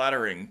a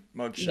flattering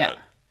mugshot.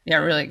 Yeah,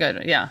 really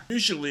good. Yeah.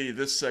 Usually,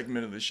 this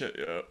segment of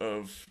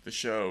the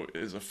show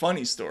is a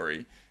funny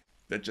story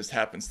that just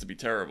happens to be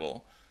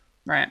terrible.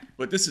 Right.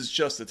 But this is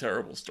just a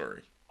terrible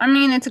story. I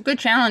mean, it's a good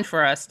challenge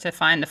for us to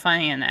find the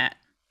funny in that.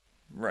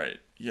 Right.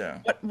 Yeah.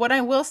 But what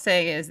I will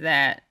say is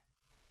that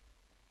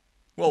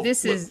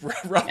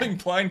robbing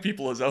blind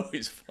people is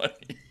always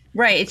funny.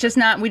 Right. It's just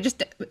not.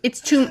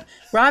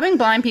 Robbing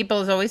blind people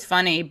is always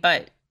funny,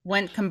 but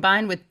when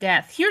combined with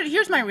death,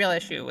 here's my real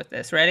issue with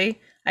this. Ready?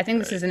 I think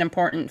this is an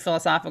important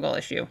philosophical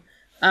issue.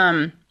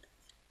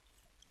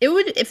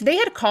 If they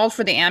had called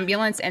for the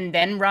ambulance and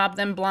then robbed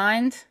them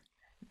blind,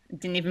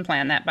 didn't even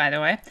plan that, by the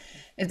way.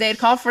 If they had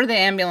called for the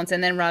ambulance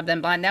and then robbed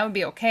them blind, that would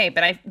be okay.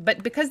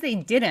 But because they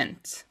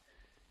didn't,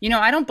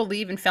 I don't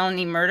believe in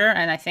felony murder,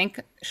 and I think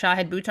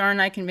Shahid Buttar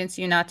and I convinced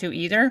you not to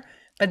either.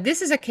 But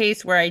this is a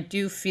case where I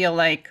do feel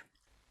like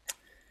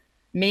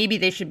maybe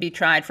they should be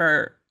tried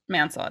for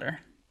manslaughter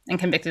and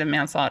convicted of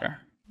manslaughter.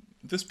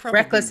 This probably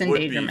reckless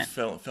endangerment.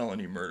 Be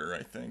felony murder,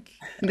 I think.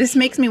 This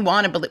makes me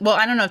want to believe. Well,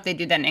 I don't know if they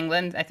do that in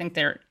England. I think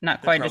they're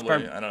not quite as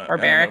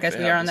barbaric as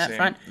we are on that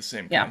front. The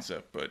same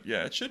concept, but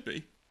yeah, it should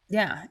be.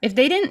 Yeah, if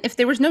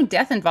there was no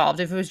death involved,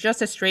 if it was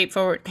just a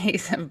straightforward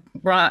case of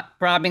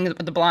robbing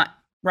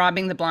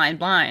the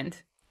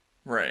blind,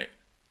 right?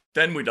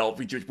 Then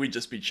we'd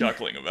just be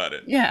chuckling about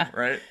it. Yeah.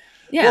 Right.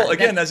 Yeah. Well,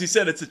 again, as you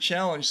said, it's a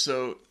challenge.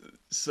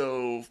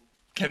 So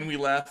can we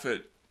laugh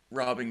at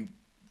robbing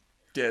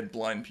dead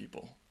blind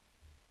people?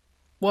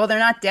 Well, they're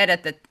not dead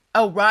at the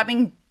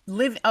robbing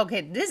live.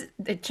 Okay,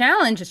 the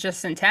challenge is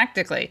just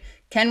syntactically.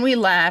 Can we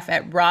laugh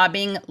at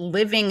robbing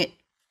living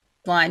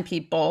blind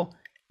people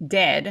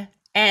dead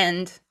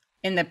and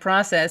in the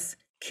process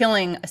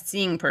killing a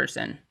seeing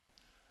person?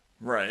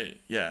 Right.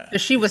 Yeah.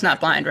 But she was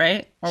not blind,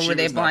 right? Or were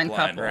they a blind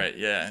couple? Right.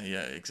 Yeah.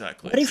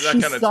 Exactly. What if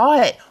she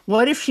saw it?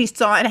 What if she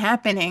saw it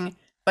happening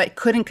but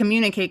couldn't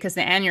communicate because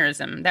the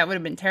aneurysm? That would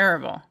have been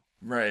terrible.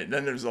 Right.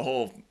 Then there's a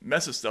whole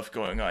mess of stuff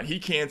going on. He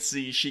can't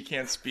see. She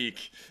can't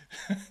speak.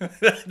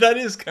 That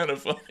is kind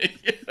of funny.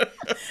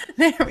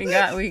 There we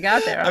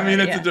got there. I mean,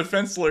 it's a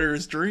defense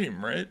lawyer's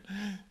dream, right?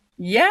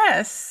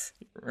 Yes.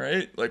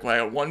 Right? Like, I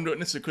had one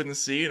witness who couldn't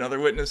see, another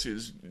witness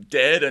who's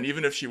dead, and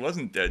even if she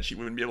wasn't dead, she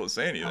wouldn't be able to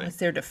say anything. It's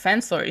their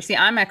defense lawyer. You see,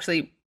 I'm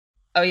actually.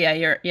 Oh yeah,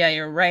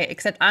 you're right.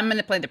 Except I'm going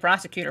to play the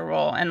prosecutor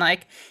role, and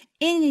like,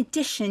 wait,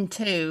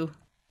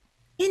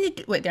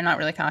 they're not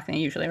really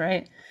Cockney usually,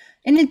 right?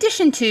 In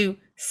addition to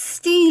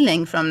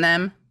stealing from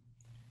them,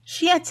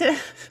 she had to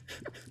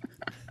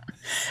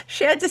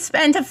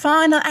spend her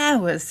final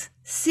hours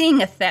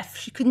seeing a theft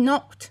she could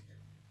not.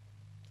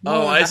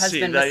 I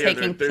see.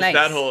 There's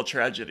that whole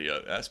tragedy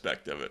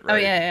aspect of it, right? Oh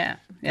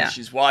yeah.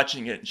 She's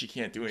watching it and she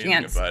can't do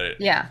anything about it.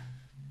 Yeah.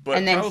 But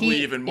and then probably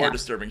even more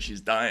disturbing, she's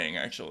dying,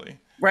 actually.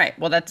 Right.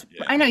 Well,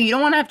 I know, you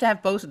don't want to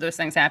have both of those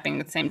things happening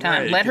at the same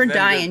time. Right, Let her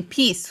die in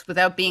peace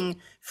without being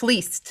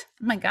fleeced.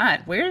 Oh my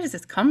God, where does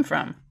this come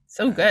from?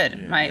 So good.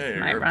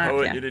 You're a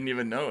poet, you didn't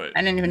even know it.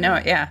 I didn't even know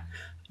it,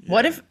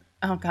 What if,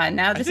 oh God,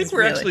 now this is I think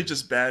we're actually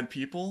just bad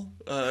people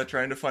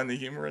trying to find the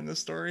humor in this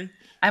story.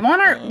 I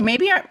want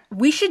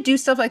we should do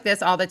stuff like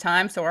this all the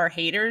time so our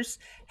haters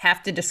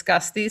have to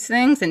discuss these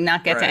things and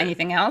not get to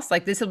anything else.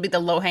 Like, this will be the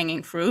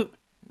low-hanging fruit.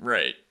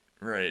 Right.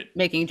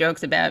 Making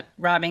jokes about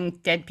robbing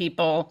dead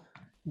people,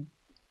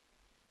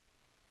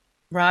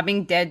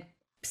 robbing dead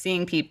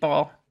seeing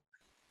people,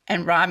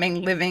 and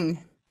robbing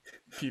living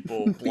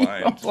people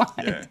blind.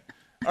 Yeah.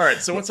 All right,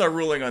 so what's our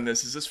ruling on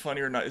this? Is this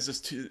funny or not?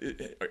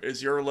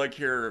 Is your leg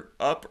here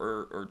up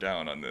or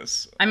down on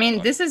this? I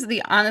mean, this is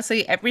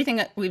honestly, everything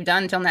that we've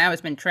done until now has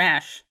been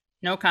trash.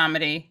 No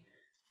comedy.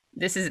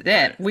 This is it.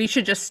 Right. We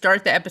should just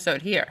start the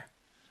episode here.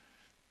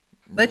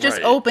 Let's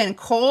just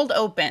cold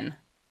open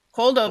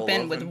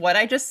with what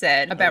I just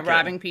said about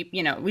robbing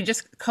people. We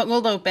just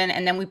cold open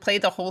and then we play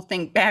the whole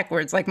thing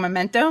backwards like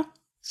Memento.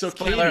 So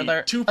spoiler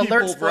alert.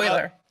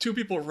 Two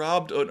people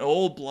robbed an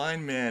old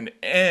blind man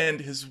and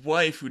his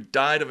wife who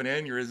died of an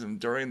aneurysm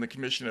during the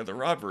commission of the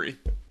robbery.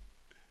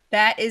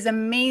 That is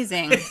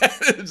amazing.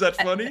 Is that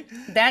funny?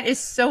 That is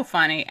so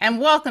funny. And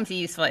welcome to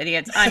Useful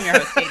Idiots. I'm your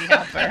host, Katie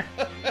Halper.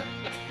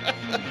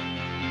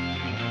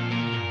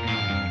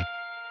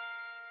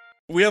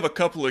 We have a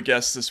couple of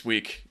guests this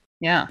week.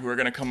 Yeah. Who are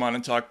going to come on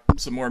and talk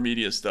some more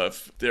media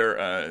stuff.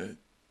 They're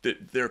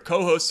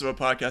co-hosts of a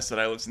podcast that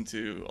I listen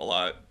to a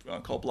lot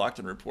called Blocked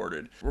and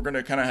Reported. We're going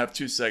to kind of have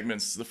two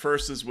segments. The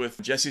first is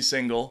with Jesse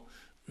Singal,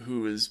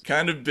 who has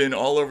kind of been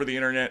all over the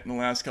internet in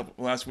the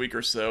last week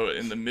or so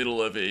in the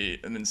middle of an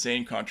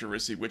insane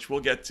controversy, which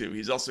we'll get to.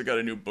 He's also got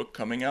a new book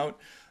coming out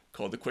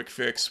called The Quick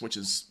Fix, which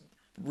is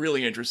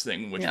really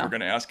interesting, which we're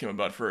going to ask him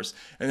about first.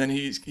 And then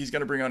he's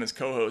going to bring on his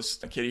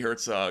co-host, Katie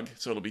Herzog.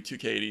 So it'll be two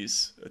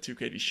Katies, a two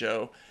Katie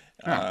show.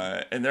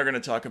 And they're going to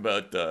talk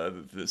about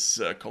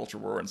this culture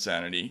war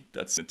insanity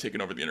that's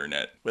taken over the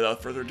internet.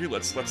 Without further ado,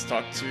 let's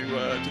talk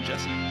to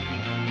Jesse.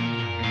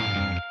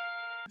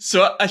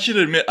 So I should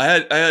admit,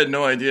 I had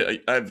no idea.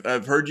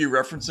 I've heard you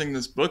referencing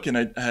this book, and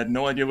I had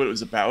no idea what it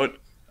was about.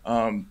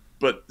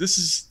 But this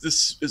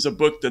is a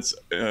book that's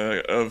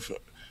of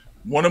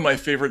one of my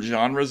favorite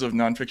genres of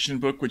nonfiction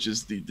book, which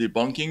is the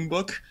debunking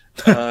book,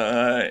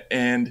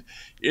 and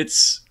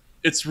it's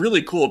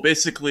really cool.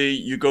 Basically,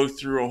 you go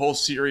through a whole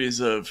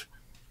series of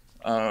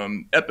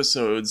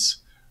episodes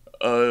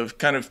of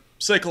kind of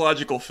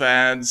psychological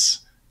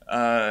fads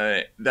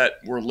that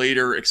were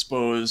later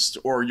exposed,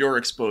 or you're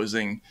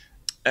exposing,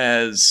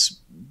 as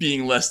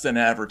being less than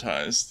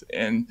advertised.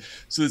 And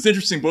so it's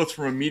interesting both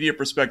from a media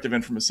perspective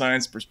and from a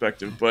science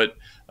perspective. But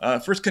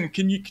first, can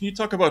you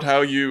talk about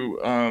how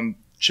you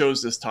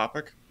chose this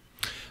topic?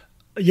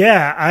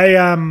 Yeah,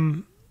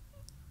 I've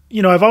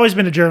always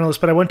been a journalist,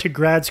 but I went to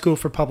grad school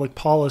for public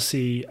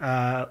policy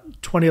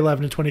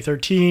 2011 to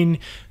 2013.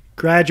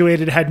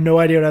 Graduated, had no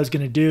idea what I was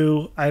going to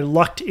do. I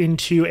lucked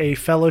into a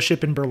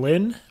fellowship in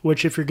Berlin,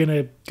 which if you're going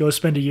to go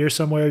spend a year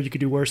somewhere, you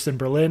could do worse than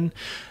Berlin.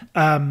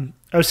 I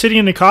was sitting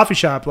in a coffee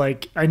shop.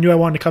 I knew I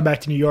wanted to come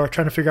back to New York,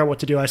 trying to figure out what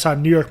to do. I saw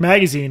New York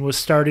Magazine was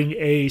starting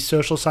a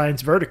social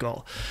science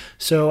vertical.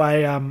 So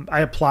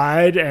I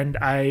applied, and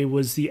I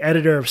was the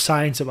editor of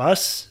Science of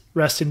Us,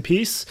 rest in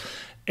peace.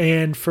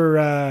 And for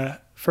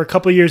a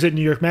couple of years at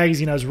New York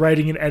Magazine, I was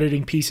writing and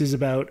editing pieces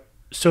about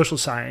social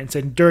science.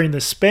 And during the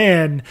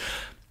span,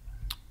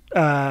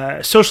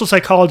 social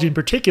psychology in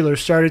particular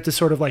started to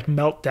sort of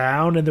melt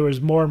down, and there was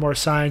more and more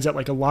signs that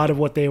a lot of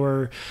what they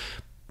were,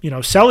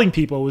 selling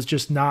people was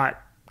just not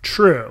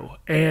true.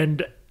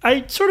 And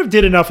I sort of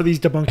did enough of these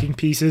debunking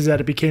pieces that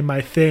it became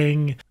my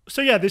thing.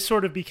 So yeah, this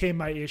sort of became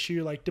my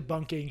issue,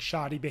 debunking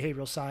shoddy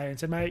behavioral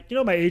science. And my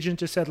agent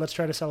just said, let's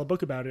try to sell a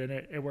book about it.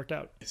 And it worked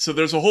out. So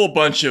there's a whole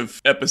bunch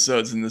of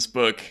episodes in this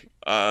book.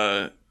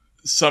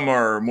 Some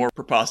are more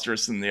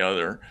preposterous than the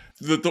other.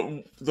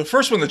 The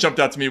first one that jumped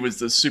out to me was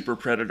the super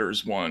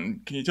predators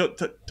one. Can you talk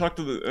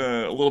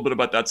to a little bit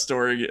about that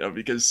story?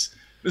 Because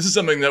this is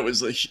something that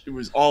was it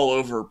was all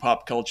over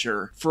pop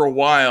culture for a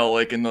while,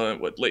 in the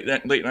late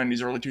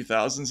 90s, early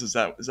 2000s. Is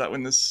that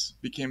when this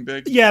became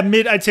big? Yeah,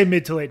 I'd say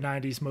mid to late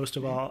 90s, most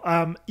of all.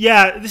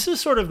 Yeah, this is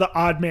sort of the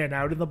odd man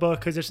out in the book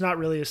because it's not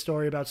really a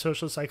story about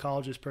social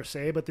psychologists per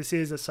se, but this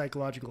is a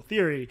psychological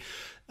theory.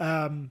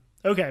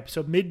 Okay,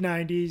 so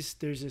mid-90s,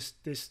 there's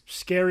this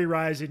scary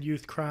rise in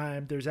youth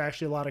crime. There's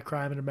actually a lot of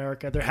crime in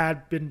America. There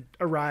had been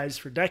a rise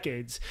for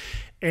decades.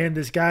 And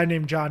this guy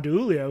named John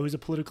DiIulio, who's a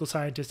political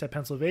scientist at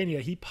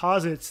Pennsylvania, he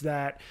posits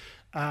that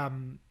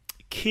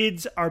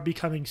kids are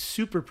becoming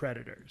super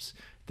predators.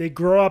 They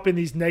grow up in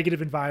these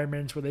negative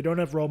environments where they don't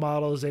have role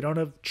models, they don't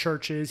have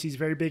churches. He's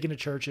very big into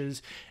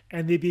churches.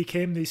 And they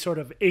became these sort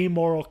of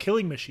amoral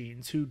killing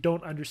machines who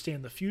don't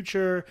understand the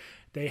future.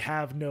 They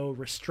have no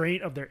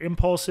restraint of their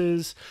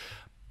impulses.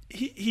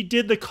 he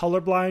did the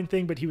colorblind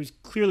thing, but he was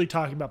clearly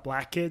talking about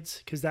black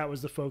kids because that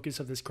was the focus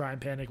of this crime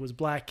panic was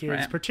black kids,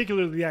 right.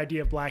 Particularly the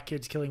idea of black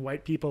kids killing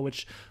white people,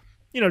 which,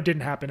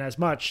 didn't happen as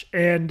much.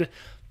 And,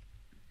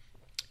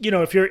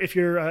 if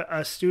you're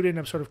a student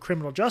of sort of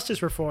criminal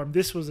justice reform,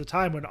 this was a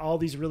time when all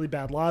these really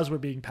bad laws were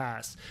being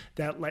passed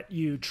that let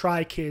you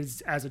try kids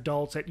as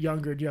adults at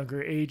younger and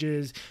younger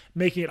ages,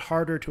 making it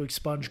harder to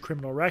expunge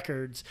criminal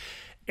records.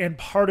 And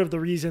part of the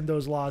reason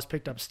those laws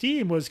picked up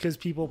steam was because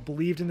people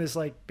believed in this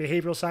like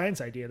behavioral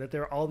science idea that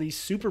there are all these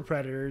super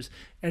predators.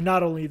 And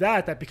not only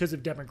that they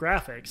of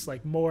demographics,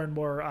 like more and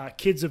more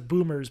kids of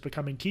boomers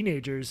becoming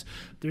teenagers,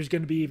 there's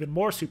going to be even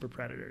more super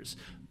predators.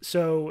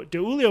 So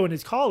DeUlio and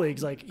his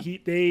colleagues,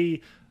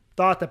 they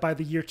thought that by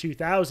the year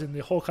 2000, the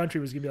whole country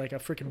was going to be like a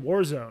freaking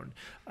war zone.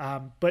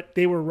 But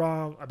they were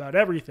wrong about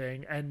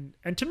everything. And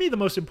to me, the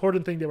most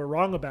important thing they were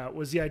wrong about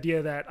was the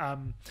idea that,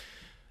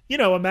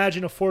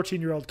 imagine a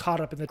 14-year-old caught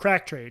up in the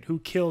crack trade who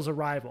kills a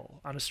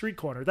rival on a street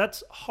corner.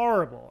 That's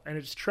horrible and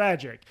it's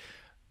tragic.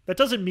 That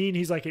doesn't mean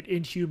he's like an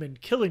inhuman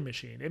killing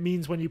machine. It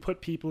means when you put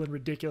people in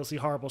ridiculously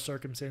horrible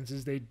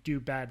circumstances, they do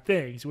bad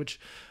things, which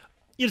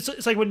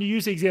it's like when you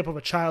use the example of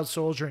a child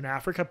soldier in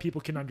Africa,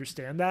 people can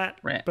understand that.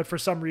 Right. But for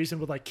some reason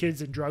with like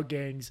kids and drug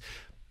gangs,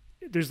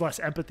 there's less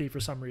empathy for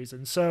some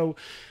reason. So,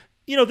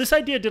 this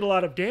idea did a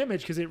lot of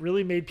damage because it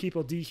really made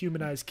people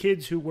dehumanize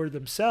kids who were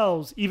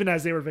themselves, even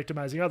as they were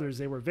victimizing others,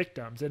 they were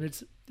victims. And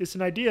it's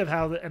an idea of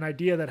how an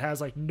idea that has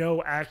like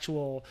no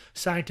actual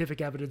scientific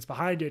evidence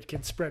behind it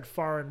can spread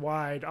far and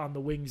wide on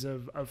the wings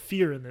of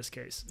fear in this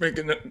case. Right.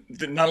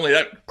 Not only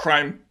that,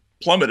 crime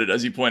plummeted,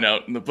 as you point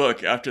out in the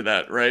book after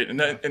that, right?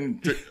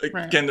 Again,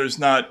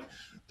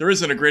 there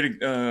isn't a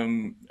great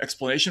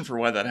explanation for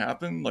why that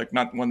happened, like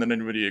not one that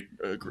anybody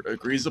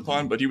agrees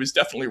upon, but he was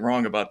definitely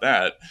wrong about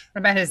that.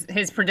 About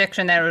his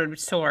prediction that it would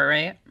soar,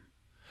 right?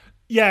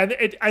 Yeah,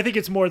 and I think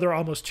it's more there are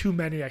almost too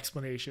many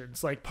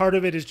explanations. Like part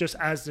of it is just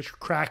as the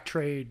crack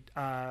trade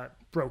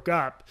broke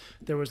up,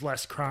 there was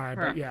less crime.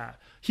 Right. But yeah,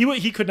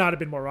 he could not have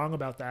been more wrong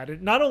about that.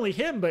 And not only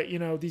him, but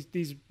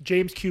these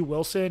James Q.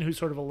 Wilson, who's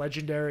sort of a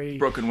legendary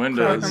Broken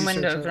Windows,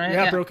 right?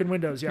 Yeah, Broken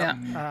Windows.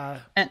 Yeah.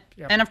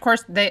 And of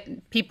course,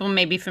 people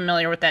may be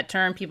familiar with that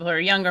term. People who are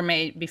younger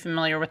may be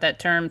familiar with that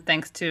term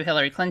thanks to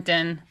Hillary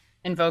Clinton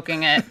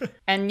invoking it.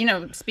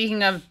 And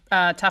speaking of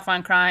tough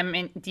on crime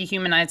and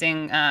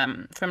dehumanizing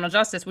criminal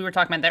justice, we were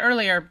talking about that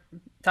earlier.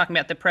 Talking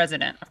about the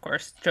president, of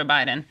course, Joe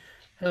Biden,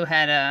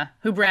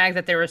 who bragged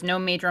that there was no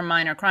major or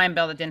minor crime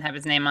bill that didn't have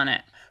his name on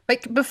it.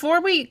 But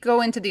before we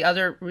go into the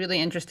other really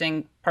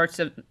interesting parts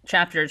of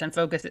chapters and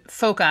foci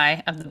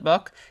of the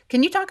book,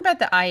 can you talk about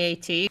the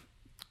IAT?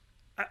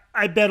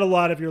 I bet a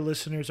lot of your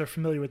listeners are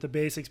familiar with the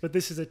basics, but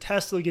this is a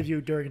test they'll give you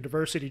during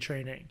diversity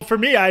training. For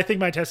me, I think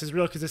my test is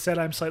real because it said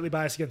I'm slightly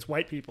biased against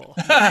white people.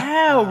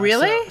 Wow,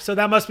 really? So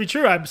that must be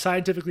true. I'm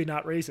scientifically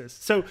not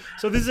racist. So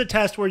this is a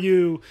test where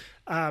you...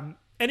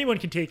 anyone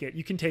can take it.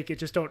 You can take it.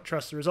 Just don't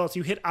trust the results.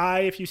 You hit I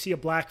if you see a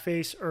black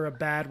face or a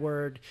bad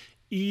word.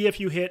 E if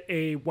you hit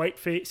a white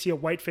face, see a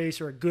white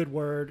face or a good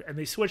word, and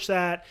they switch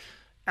that.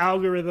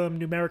 Algorithm,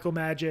 numerical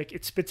magic,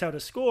 it spits out a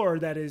score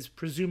that is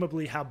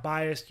presumably how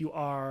biased you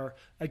are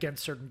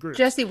against certain groups.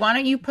 Jesse, why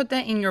don't you put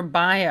that in your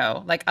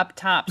bio, like up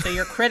top, so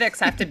your critics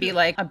have to be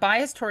like a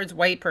bias towards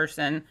white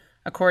person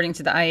according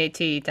to the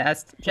IAT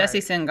test. Jesse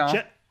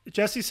Singal.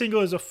 Jesse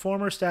Singal is a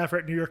former staffer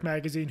at New York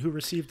Magazine who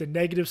received a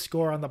negative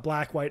score on the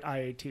black-white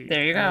IAT.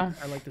 There you go.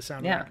 I like the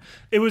sound of that.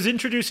 It was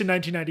introduced in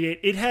 1998.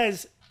 It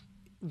has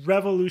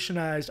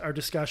revolutionized our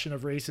discussion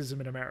of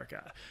racism in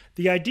America.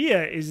 The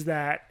idea is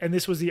that, and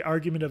this was the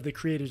argument of the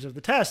creators of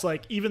the test,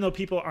 like even though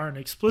people aren't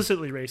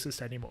explicitly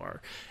racist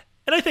anymore,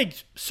 and I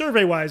think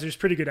survey-wise, there's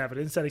pretty good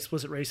evidence that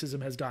explicit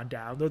racism has gone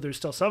down, though there's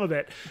still some of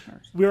it.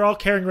 We're all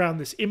carrying around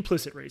this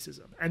implicit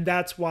racism, and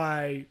that's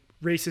why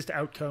racist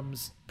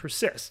outcomes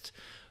persist.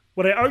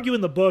 What I argue in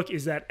the book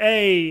is that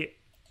every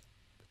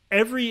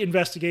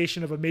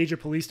investigation of a major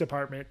police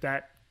department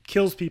that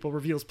kills people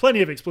reveals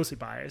plenty of explicit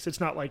bias. It's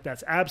not like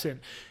that's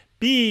absent.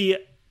 B,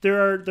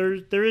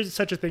 there is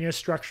such a thing as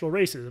structural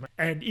racism.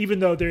 And even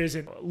though there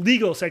isn't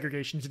legal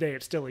segregation today,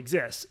 it still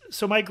exists.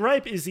 So my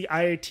gripe is the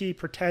IAT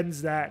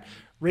pretends that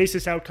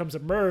racist outcomes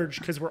emerge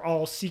because we're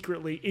all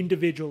secretly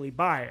individually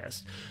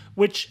biased,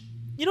 which,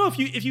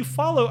 if you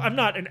follow, I'm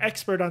not an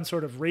expert on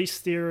sort of race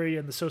theory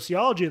and the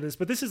sociology of this,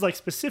 but this is like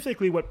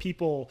specifically what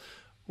people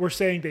were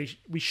saying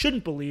we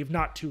shouldn't believe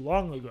not too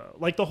long ago.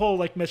 Like the whole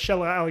like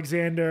Michelle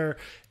Alexander,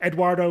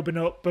 Eduardo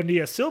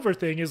Bonilla Silver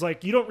thing is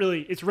like,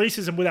 it's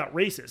racism without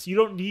racists. You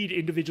don't need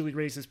individually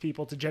racist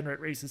people to generate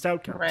racist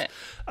outcomes. Right.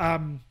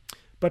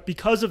 But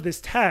because of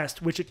this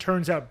test, which it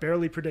turns out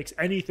barely predicts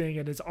anything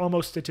and is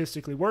almost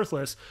statistically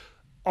worthless,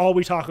 all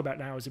we talk about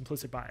now is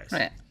implicit bias.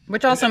 Right.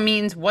 Which also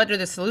means what are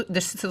the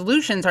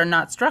solutions are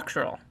not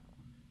structural.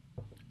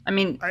 I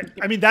mean,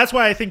 that's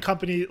why I think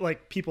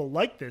people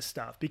like this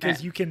stuff,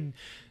 because you can,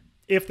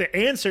 if the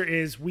answer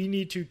is we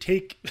need to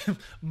take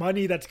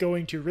money that's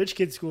going to rich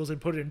kids' schools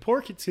and put it in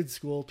poor kids'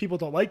 schools, people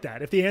don't like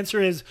that. If the answer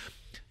is,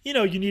 you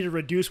need to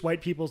reduce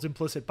white people's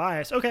implicit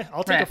bias, okay,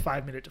 I'll take a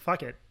 5 minute to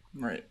fuck it.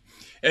 Right.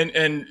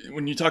 And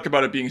when you talk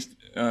about it being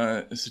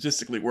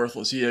statistically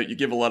worthless, you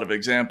give a lot of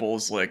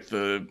examples like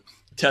the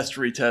test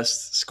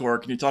retest score.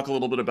 Can you talk a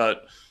little bit about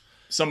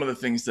some of the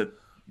things that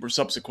were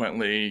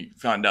subsequently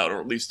found out, or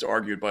at least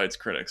argued by its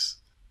critics?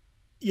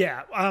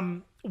 Yeah.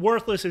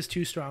 Worthless is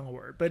too strong a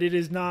word, but it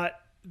is not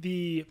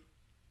the...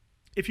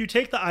 If you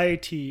take the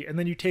IAT and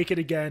then you take it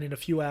again in a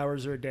few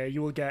hours or a day,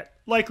 you will get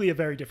likely a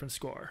very different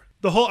score.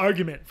 The whole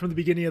argument from the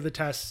beginning of the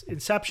test's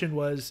inception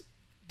was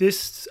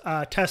this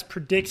test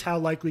predicts how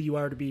likely you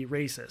are to be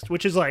racist,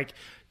 which is like,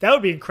 that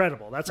would be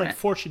incredible. That's like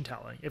fortune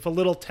telling. If a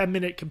little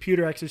 10-minute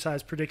computer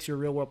exercise predicts your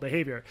real world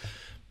behavior,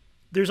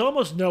 there's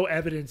almost no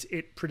evidence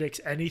it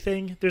predicts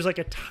anything. There's like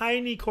a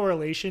tiny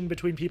correlation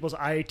between people's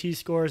IAT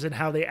scores and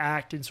how they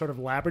act in sort of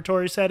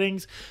laboratory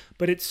settings,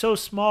 but it's so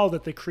small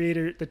that the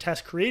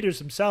test creators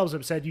themselves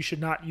have said you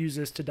should not use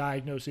this to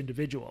diagnose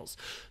individuals.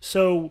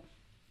 So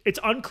it's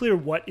unclear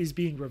what is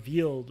being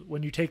revealed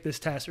when you take this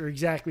test or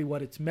exactly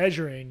what it's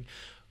measuring,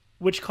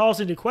 which calls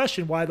into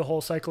question why the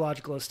whole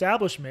psychological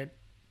establishment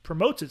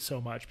promotes it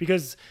so much.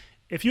 Because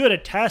if you had a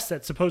test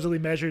that supposedly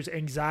measures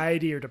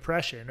anxiety or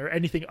depression or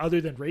anything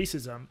other than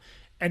racism,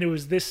 and it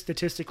was this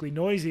statistically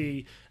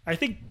noisy, I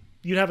think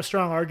you'd have a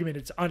strong argument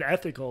it's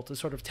unethical to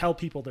sort of tell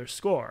people their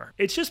score.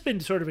 It's just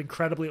been sort of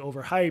incredibly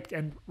overhyped.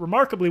 And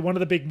remarkably, one of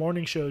the big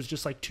morning shows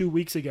just like 2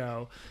 weeks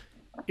ago,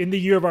 in the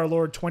year of our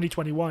Lord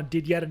 2021,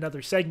 did yet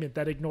another segment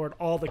that ignored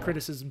all the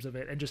criticisms of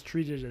it and just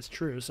treated it as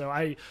true. So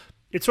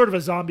it's sort of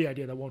a zombie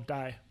idea that won't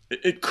die.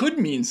 It could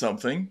mean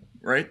something,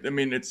 right? I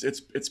mean,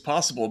 it's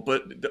possible,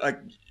 but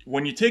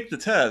when you take the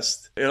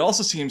test, it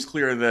also seems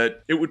clear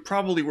that it would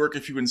probably work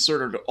if you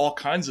inserted all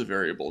kinds of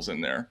variables in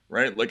there,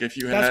 right? Like if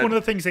you had... That's one of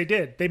the things they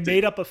did. They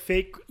made up a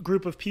fake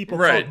group of people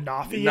called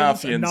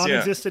Nafians, a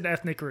non-existent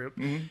ethnic group,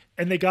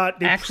 and they proved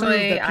that people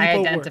I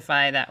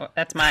identify that.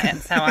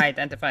 That's how I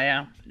identify.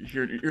 Yeah,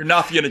 you're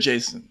Nafian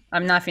adjacent.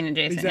 I'm Nafian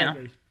adjacent.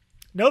 Exactly. Yeah.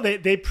 No,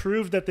 they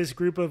proved that this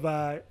group of,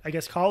 I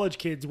guess, college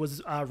kids was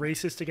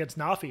racist against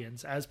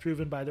Nafians, as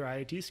proven by their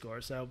IAT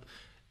score. So,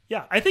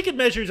 yeah, I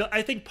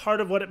think part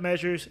of what it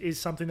measures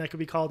is something that could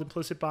be called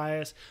implicit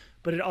bias,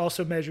 but it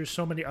also measures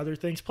so many other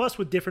things. Plus,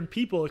 with different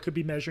people, it could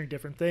be measuring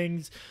different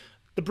things.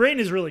 The brain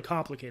is really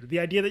complicated. The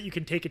idea that you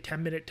can take a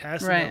 10-minute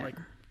test and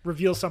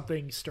reveal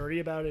something sturdy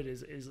about it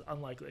is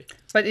unlikely.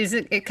 But is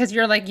it because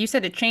you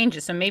said it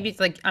changes? So maybe it's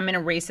like I'm in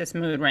a racist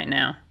mood right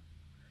now.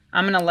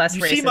 I'm in a less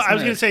racist mood. I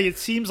was going to say, it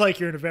seems like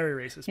you're in a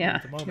very racist mood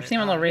at the moment. You seem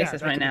a little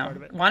racist right now.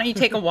 Why don't you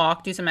take a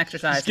walk, do some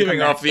exercise? It's giving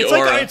off the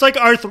aura.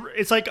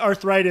 It's like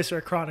arthritis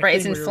or chronic pain.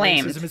 It's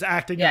inflamed. Racism is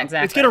acting up.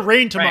 Exactly. It's going to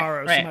rain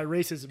tomorrow, so my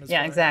racism is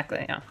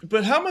exactly. Yeah.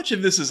 But how much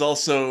of this is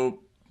also...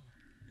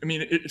 I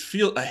mean,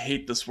 I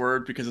hate this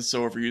word because it's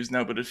so overused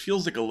now, but it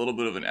feels like a little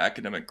bit of an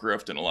academic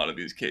grift in a lot of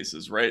these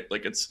cases, right?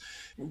 Like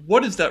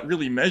what does that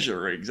really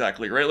measure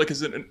exactly, right? Like,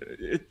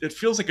 it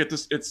feels like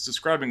it's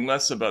describing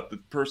less about the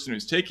person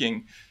who's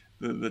taking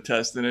the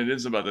test than it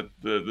is about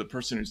the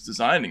person who's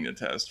designing the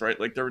test, right?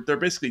 Like they're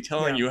basically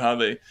telling you how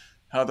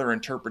they're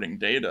interpreting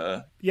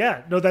data.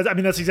 Yeah, no,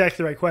 that's exactly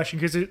the right question,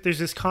 because there's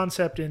this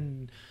concept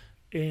in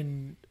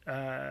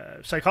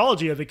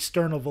psychology of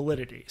external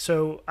validity.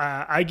 So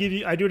I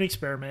do an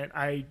experiment,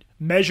 I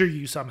measure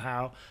you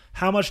somehow.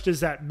 How much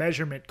does that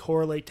measurement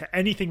correlate to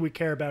anything we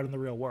care about in the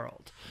real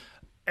world?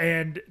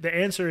 And the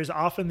answer is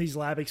often these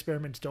lab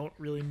experiments don't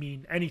really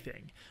mean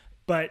anything.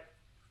 But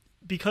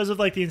because of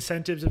like the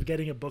incentives of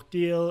getting a book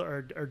deal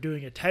or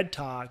doing a TED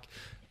Talk,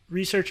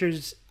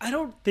 researchers, I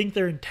don't think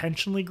they're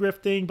intentionally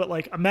grifting, but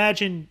like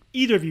imagine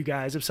either of you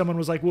guys, if someone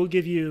was like, we'll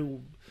give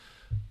you...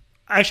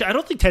 Actually, I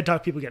don't think TED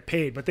Talk people get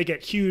paid, but they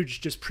get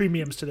huge just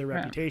premiums to their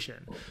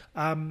reputation.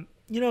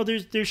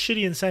 There's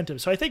shitty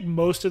incentives. So I think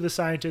most of the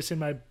scientists in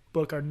my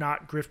book are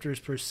not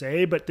grifters per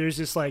se, but there's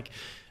this like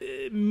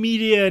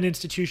media and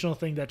institutional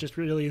thing that just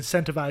really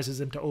incentivizes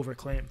them to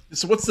overclaim.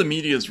 So what's the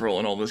media's role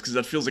in all this? Because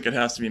that feels like it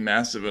has to be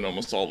massive in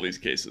almost all of these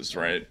cases,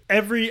 right?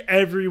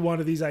 Every one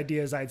of these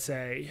ideas, I'd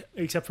say,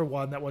 except for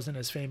one that wasn't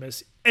as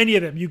famous, any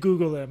of them, you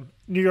Google them,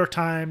 New York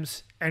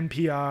Times,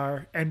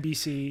 NPR,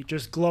 NBC,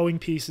 just glowing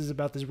pieces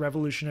about this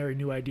revolutionary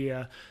new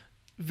idea.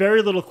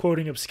 Very little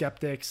quoting of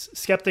skeptics.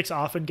 Skeptics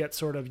often get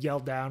sort of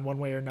yelled down one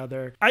way or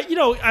another.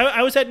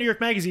 I was at New York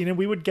Magazine, and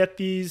we would get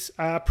these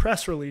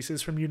press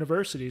releases from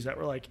universities that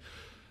were like,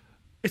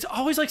 it's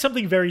always like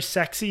something very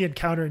sexy and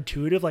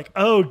counterintuitive. Like,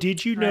 oh,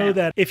 did you know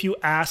that if you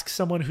ask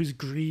someone who's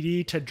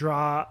greedy to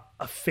draw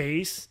a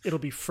face, it'll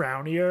be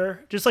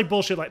frownier? Just like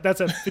bullshit. Like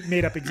that's a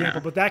made up example,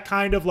 but that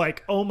kind of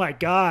like, oh my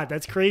God,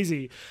 that's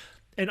crazy.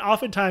 And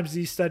oftentimes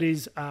these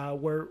studies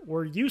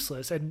were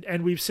useless.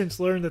 And we've since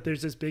learned that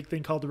there's this big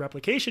thing called the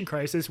replication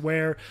crisis,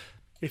 where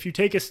if you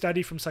take a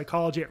study from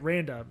psychology at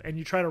random and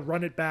you try to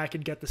run it back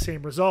and get the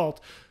same result,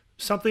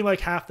 something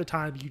like half the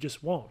time you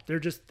just won't.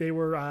 They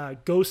were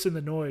ghosts in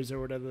the noise,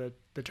 or whatever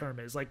the term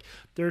is. Like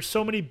there's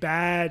so many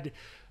bad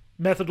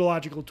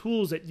methodological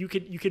tools that you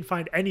can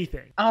find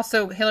anything.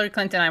 Also, Hillary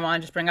Clinton, I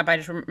want to just bring up, I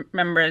just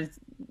remember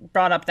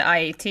brought up the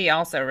IAT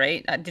also,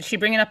 right? Did she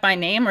bring it up by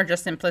name or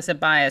just implicit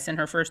bias in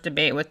her first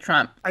debate with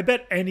Trump? I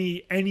bet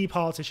any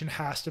politician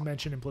has to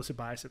mention implicit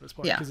bias at this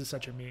point because it's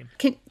such a meme.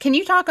 Can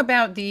you talk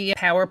about the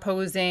power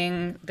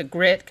posing, the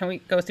grit? Can we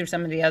go through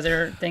some of the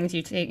other things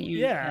you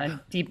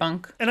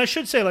debunk? And I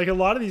should say, like, a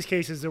lot of these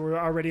cases, there were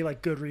already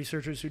like good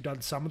researchers who'd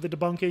done some of the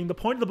debunking. The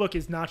point of the book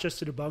is not just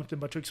to debunk them,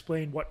 but to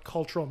explain what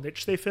cultural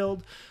niche they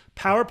filled.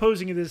 Power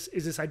posing is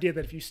this idea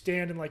that if you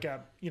stand in like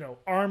a,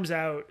 arms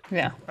out,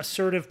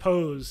 assertive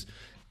pose,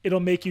 it'll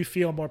make you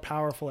feel more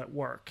powerful at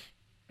work.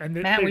 And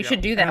Matt, we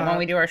should do that when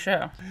we do our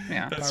show.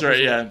 Yeah, that's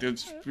right. Yeah,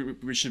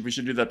 we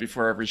should do that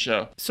before every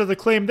show. So the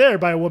claim there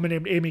by a woman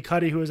named Amy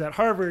Cuddy, who was at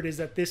Harvard, is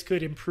that this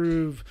could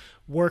improve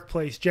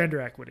workplace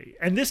gender equity.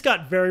 And this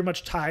got very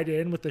much tied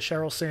in with the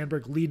Sheryl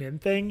Sandberg lean in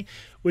thing,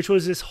 which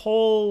was this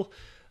whole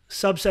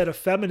subset of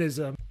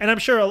feminism. And I'm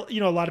sure,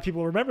 a lot of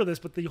people remember this,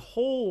 but this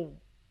whole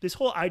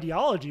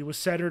ideology was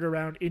centered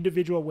around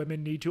individual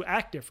women need to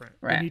act different.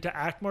 Right. They need to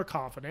act more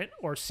confident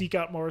or seek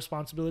out more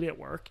responsibility at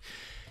work.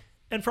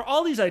 And for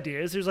all these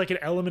ideas, there's like an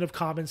element of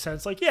common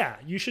sense. Like, yeah,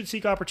 you should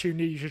seek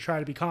opportunity. You should try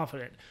to be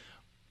confident.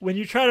 When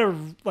you try to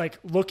like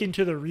look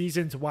into the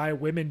reasons why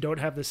women don't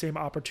have the same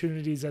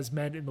opportunities as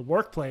men in the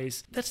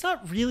workplace, that's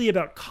not really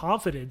about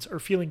confidence or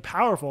feeling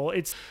powerful.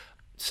 It's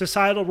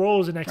societal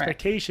roles and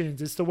expectations.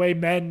 Right. It's the way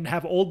men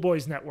have old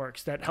boys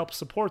networks that help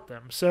support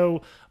them.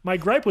 So my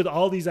gripe with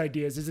all these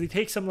ideas is they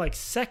take some like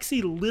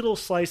sexy little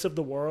slice of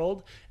the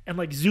world and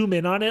like zoom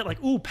in on it.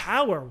 Like, ooh,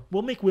 power.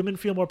 We'll make women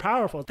feel more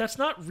powerful. That's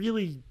not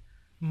really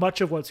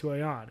much of what's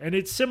going on. And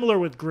it's similar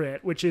with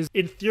grit, which is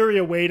in theory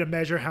a way to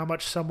measure how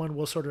much someone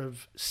will sort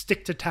of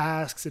stick to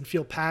tasks and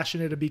feel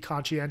passionate and be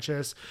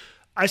conscientious.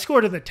 I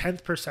scored in the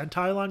 10th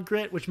percentile on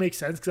grit, which makes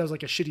sense because I was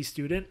like a shitty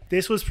student.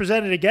 This was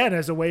presented again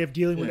as a way of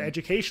dealing with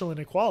educational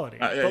inequality.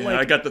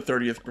 I got the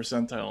 30th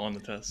percentile on the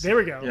test. There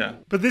we go. Yeah.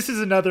 But this is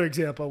another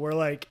example where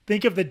like,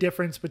 think of the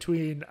difference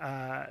between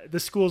the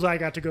schools I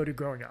got to go to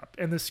growing up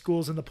and the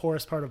schools in the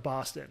poorest part of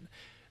Boston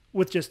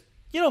with just,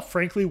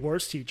 frankly,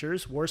 worse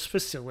teachers, worse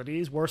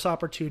facilities, worse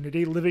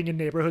opportunity, living in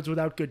neighborhoods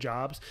without good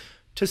jobs.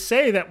 To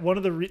say that one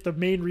of the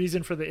main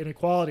reason for the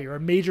inequality or a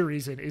major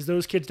reason is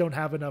those kids don't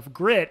have enough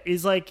grit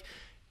is like,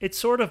 it's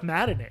sort of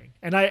maddening.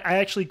 And I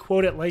actually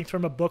quote at length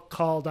from a book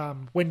called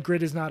When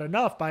Grit Is Not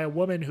Enough by a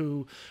woman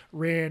who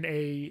ran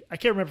I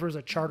can't remember if it was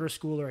a charter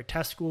school or a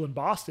test school in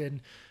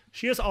Boston.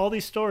 She has all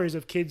these stories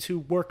of kids who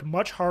worked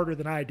much harder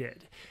than I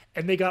did.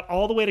 And they got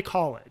all the way to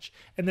college.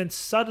 And then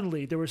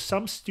suddenly there was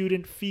some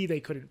student fee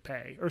they couldn't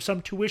pay or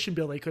some tuition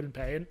bill they couldn't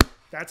pay. And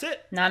that's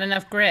it. Not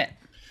enough grit.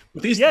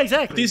 But these,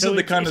 exactly. These are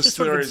the kind of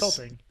stories.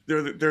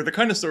 They're the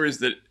kind of stories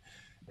that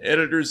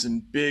editors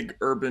in big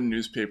urban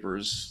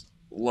newspapers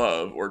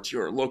love, or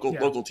local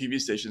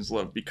TV stations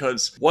love,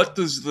 because what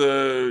does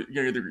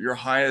your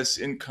highest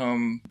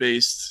income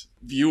based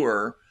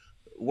viewer,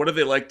 what do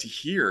they like to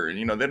hear?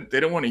 And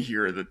they don't want to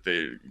hear that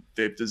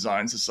they've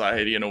designed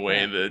society in a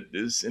way that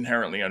is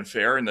inherently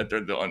unfair and that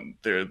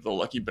they're the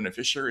lucky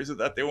beneficiaries of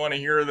that. They want to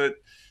hear that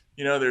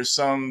there's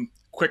some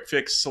quick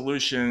fix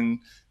solution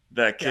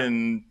that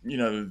can,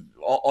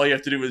 all you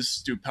have to do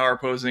is do power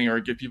posing or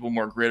give people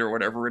more grit or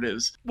whatever it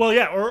is. Well,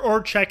 yeah,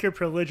 or check your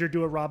privilege or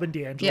do a Robin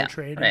DiAngelo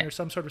training or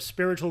some sort of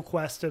spiritual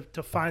quest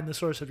to find the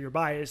source of your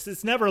bias.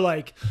 It's never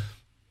like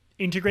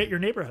integrate your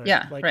neighborhood.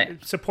 Yeah,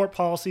 support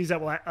policies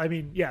that will,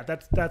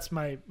 that's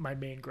my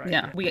main gripe.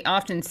 Yeah, here. We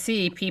often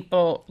see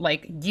people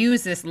like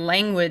use this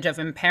language of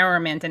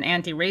empowerment and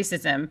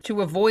anti-racism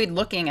to avoid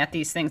looking at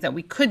these things that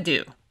we could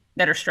do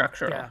that are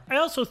structural. Yeah. I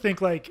also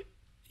think like,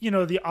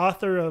 the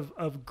author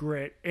of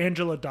Grit,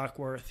 Angela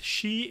Duckworth,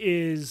 she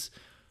is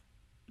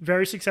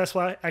very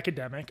successful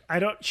academic.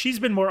 She's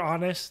been more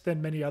honest than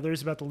many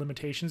others about the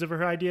limitations of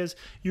her ideas.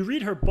 You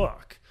read her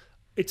book,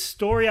 it's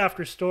story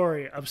after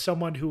story of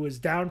someone who was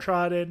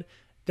downtrodden,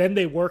 then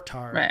they worked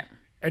hard,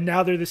 and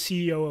now they're the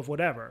CEO of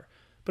whatever.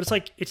 But it's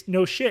like, it's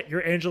no shit.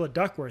 You're Angela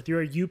Duckworth.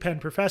 You're a UPenn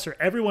professor.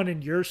 Everyone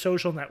in your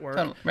social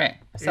network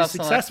is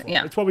successful.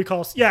 Yeah. It's what we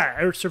call,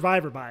 or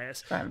survivor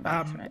bias.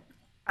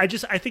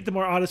 I think the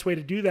more honest way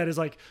to do that is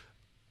like,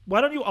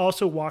 why don't you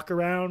also walk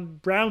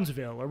around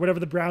Brownsville or whatever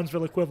the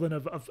Brownsville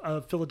equivalent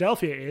of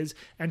Philadelphia is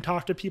and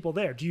talk to people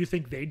there? Do you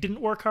think they didn't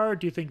work hard?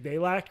 Do you think they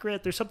lacked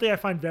grit? There's something I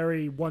find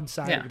very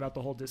one-sided about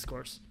the whole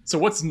discourse. So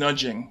what's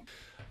nudging?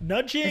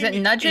 Nudging is it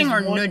nudging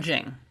or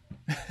nudging?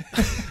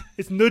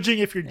 It's nudging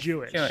if you're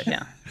Jewish.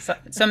 Yeah.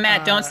 So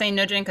Matt, don't say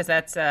nudging because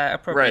that's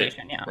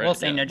appropriation. Right, we'll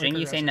say nudging.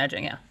 You say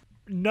nudging. Yeah.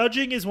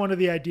 Nudging is one of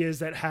the ideas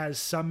that has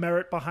some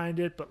merit behind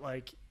it, but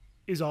like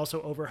is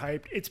also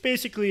overhyped. It's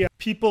basically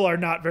people are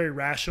not very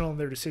rational in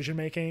their decision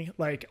making.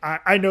 Like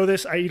I know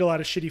this. I eat a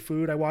lot of shitty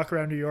food. I walk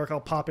around New York.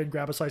 I'll pop in,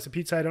 grab a slice of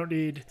pizza I don't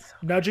need.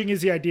 Nudging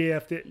is the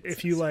idea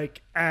if you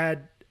like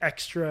add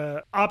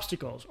extra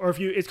obstacles, or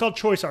it's called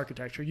choice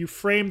architecture. You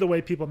frame the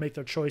way people make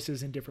their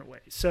choices in different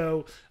ways.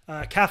 So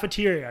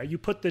cafeteria, you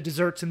put the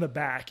desserts in the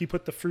back, you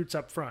put the fruits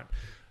up front.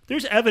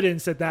 There's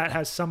evidence that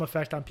has some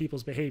effect on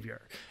people's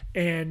behavior.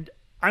 And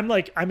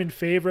I'm in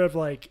favor of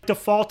like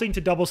defaulting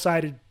to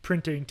double-sided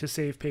printing to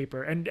save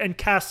paper, and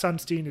Cass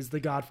Sunstein is the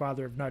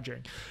godfather of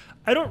nudging.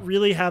 I don't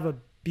really have a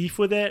beef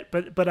with it,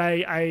 but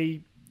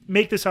I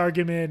make this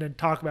argument and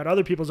talk about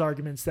other people's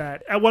arguments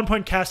that at one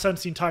point Cass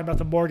Sunstein talking about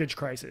the mortgage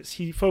crisis,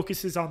 he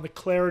focuses on the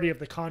clarity of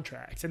the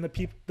contracts and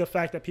the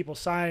fact that people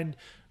signed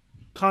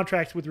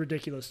contracts with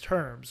ridiculous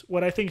terms.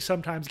 What I think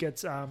sometimes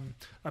gets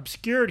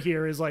obscured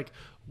here is like,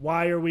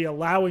 why are we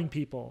allowing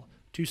people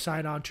to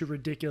sign on to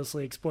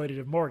ridiculously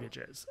exploitative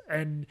mortgages?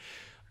 And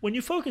when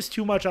you focus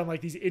too much on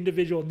like these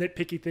individual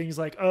nitpicky things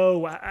like,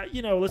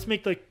 let's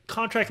make the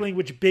contract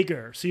language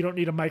bigger so you don't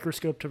need a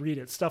microscope to read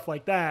it, stuff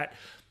like that,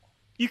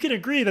 you can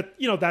agree that,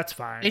 that's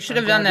fine. They should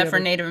have done that for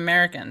Native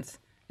Americans.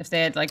 If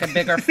they had like a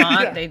bigger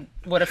font, they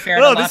would have fared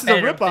a lot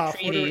better with the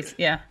treaties.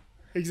 Yeah.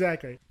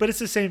 Exactly. But it's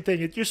the same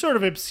thing. You're sort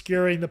of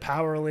obscuring the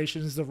power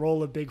relations, the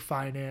role of big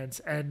finance.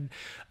 And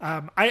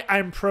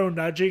I'm pro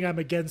nudging. I'm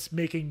against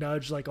making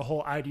nudge like a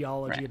whole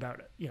ideology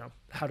about it,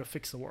 how to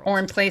fix the world. Or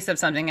in place of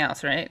something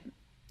else, right?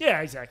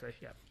 Yeah, exactly.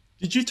 Yeah.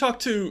 Did you talk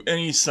to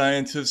any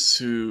scientists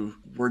who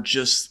were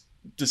just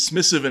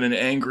dismissive in an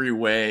angry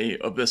way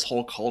of this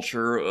whole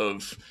culture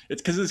of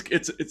it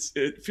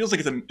feels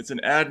like it's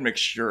an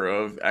admixture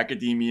of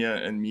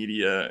academia and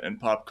media and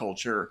pop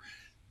culture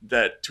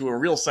that to a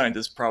real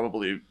scientist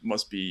probably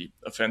must be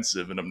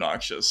offensive and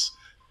obnoxious.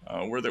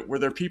 Were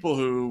there people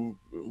who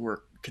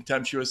were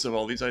contemptuous of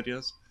all these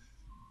ideas?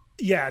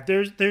 Yeah,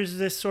 there's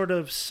this sort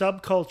of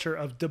subculture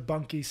of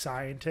debunky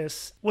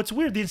scientists. What's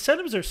weird, the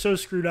incentives are so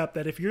screwed up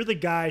that if you're the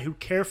guy who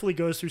carefully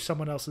goes through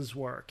someone else's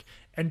work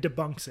and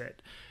debunks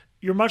it,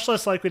 you're much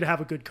less likely to have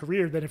a good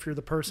career than if you're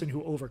the person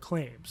who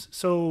overclaims.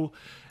 So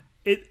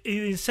the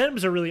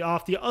incentives are really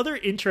off. The other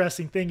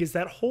interesting thing is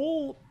that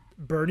whole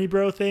Bernie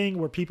bro thing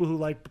where people who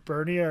like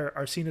Bernie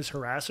are seen as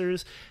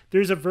harassers.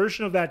 There's a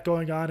version of that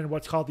going on in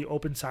what's called the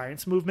open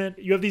science movement.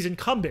 You have these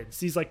incumbents,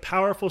 these like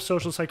powerful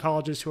social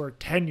psychologists who are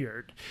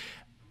tenured,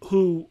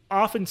 who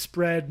often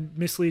spread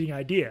misleading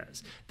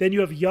ideas. Then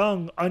you have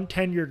young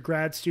untenured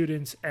grad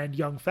students and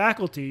young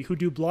faculty who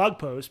do blog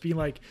posts being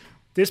like,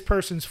 this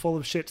person's full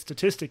of shit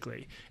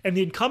statistically. And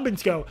the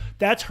incumbents go,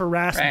 that's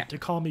harassment to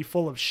call me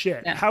full of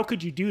shit. Yeah. How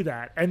could you do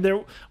that? And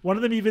one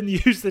of them even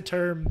used the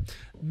term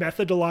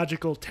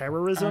methodological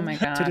terrorism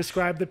to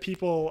describe the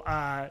people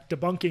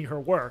debunking her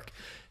work.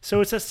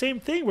 So it's the same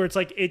thing where it's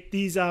like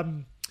these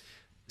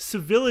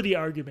civility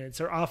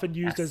arguments are often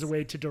used as a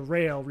way to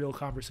derail real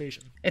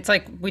conversation. It's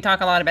like we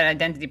talk a lot about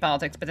identity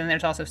politics, but then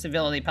there's also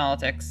civility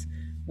politics,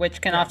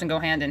 which can often go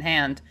hand in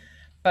hand,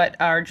 but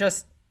are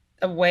just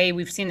a way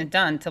we've seen it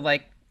done to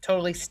like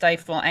totally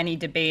stifle any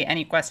debate,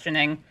 any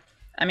questioning.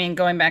 I mean,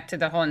 going back to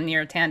the whole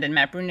Neera Tanden and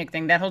Matt Bruenig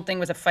thing, that whole thing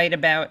was a fight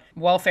about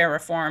welfare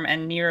reform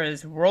and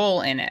Neera's role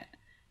in it.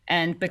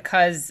 And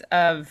because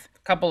of a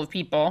couple of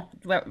people,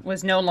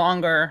 was no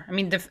longer, I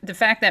mean, the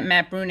fact that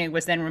Matt Bruenig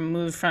was then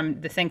removed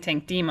from the think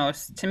tank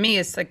Demos, to me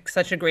is like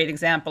such a great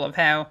example of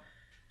how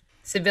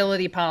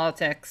civility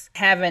politics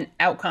have an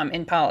outcome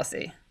in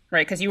policy.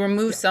 Right, because you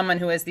remove someone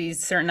who has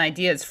these certain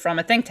ideas from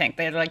a think tank.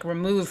 They're like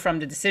removed from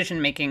the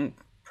decision-making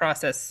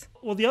process.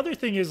 Well, the other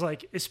thing is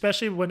like,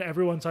 especially when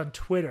everyone's on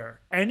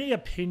Twitter, any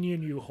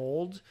opinion you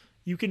hold,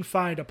 you can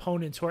find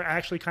opponents who are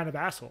actually kind of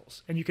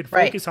assholes, and you can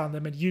focus on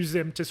them and use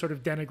them to sort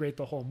of denigrate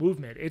the whole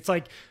movement. It's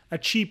like a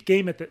cheap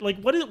game at that. Like,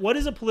 what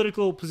is a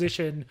political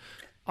position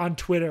on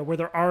Twitter where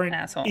there aren't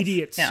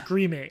idiots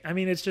screaming? I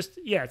mean, it's just,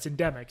 it's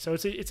endemic. So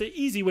it's an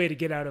easy way to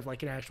get out of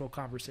like an actual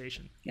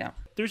conversation. Yeah.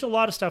 There's a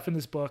lot of stuff in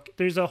this book.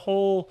 There's a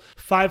whole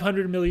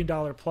 $500 million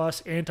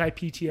plus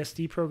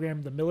anti-PTSD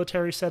program the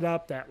military set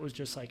up that was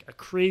just like a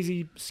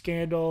crazy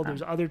scandal.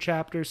 There's other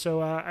chapters.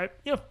 So I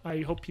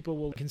hope people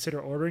will consider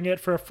ordering it.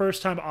 For a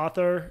first-time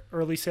author,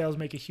 early sales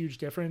make a huge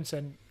difference,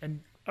 and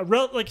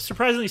a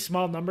surprisingly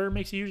small number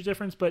makes a huge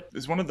difference. But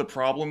is one of the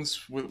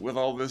problems with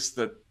all this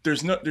that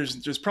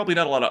there's probably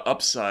not a lot of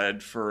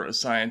upside for a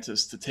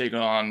scientist to take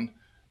on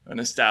an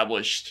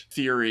established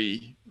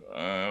theory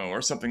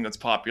or something that's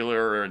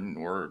popular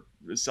or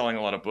is selling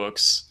a lot of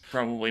books.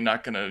 Probably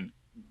not going to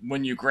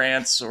win you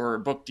grants or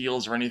book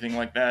deals or anything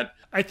like that.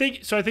 I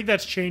think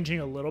that's changing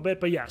a little bit,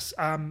 but yes.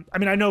 I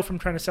mean, I know from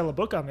trying to sell a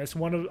book on this,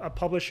 one of a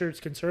publisher's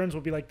concerns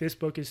will be like, this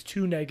book is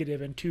too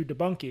negative and too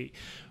debunky.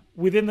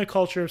 Within the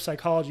culture of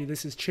psychology,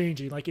 this is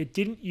changing. Like, it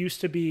didn't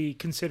used to be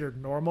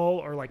considered normal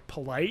or like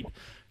polite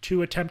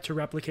to attempt to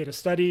replicate a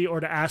study or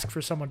to ask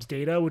for someone's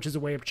data, which is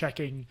a way of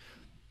checking,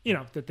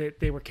 that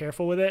they were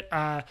careful with it.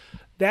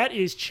 That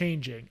is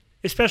changing,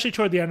 especially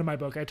toward the end of my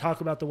book. I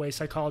talk about the way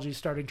psychology is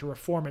starting to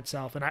reform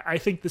itself. And I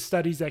think the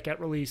studies that get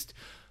released,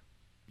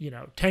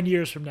 10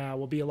 years from now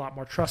will be a lot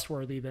more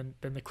trustworthy than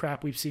the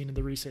crap we've seen in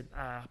the recent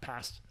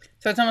past.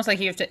 So it's almost like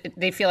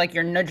they feel like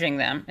you're nudging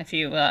them if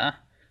you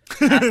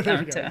ask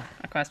them to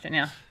a question.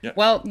 Yeah.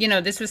 Well,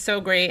 this was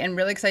so great and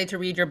really excited to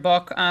read your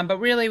book. But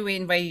really, we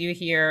invited you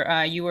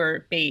here. You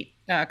were bait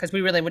because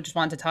we really would just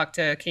want to talk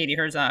to Katie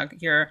Herzog.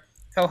 You're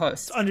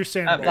co-host It's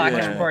understandable. of Black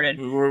and Reported.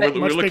 We're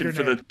looking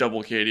for the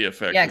double Katie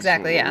effect. Yeah,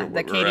 exactly. Yeah,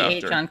 the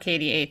KDH on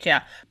KDH.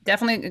 Yeah,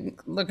 definitely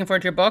looking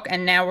forward to your book.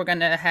 And now we're going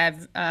to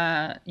have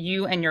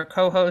you and your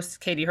co-host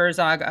Katie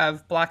Herzog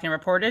of Black and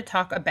Reported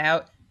talk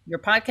about your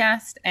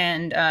podcast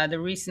and the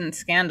recent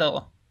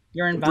scandal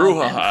you're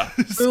involved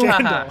in.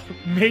 Scandal.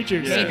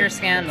 Major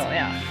scandal.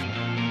 Yeah.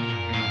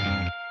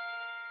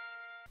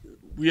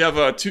 We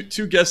have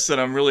two guests that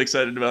I'm really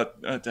excited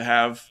about to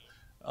have.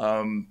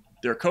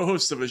 They're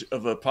co-hosts of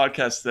a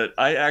podcast that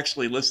I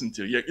actually listened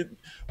to. Yeah,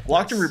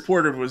 Blocked and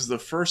Reported was the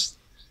first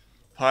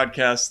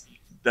podcast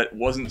that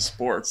wasn't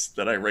sports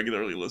that I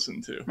regularly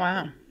listened to.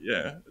 Wow.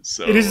 Yeah.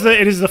 So it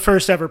is the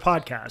first ever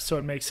podcast, so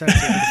it makes sense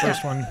that the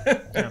first one.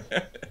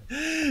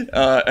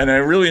 Yeah. And I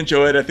really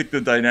enjoy it. I think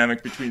the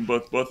dynamic between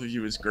both of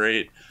you is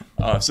great.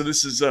 So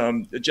this is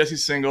Jesse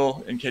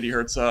Singal and Katie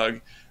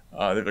Herzog.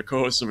 They're the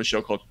co-hosts of a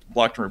show called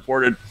Blocked and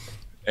Reported,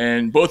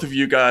 and both of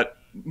you got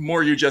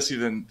more you, Jesse,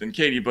 than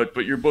Katie, but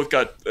you both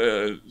got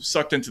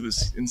sucked into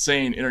this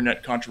insane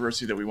internet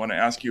controversy that we want to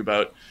ask you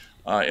about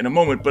in a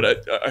moment. But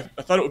I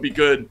thought it would be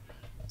good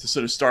to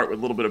sort of start with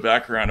a little bit of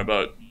background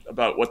about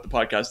what the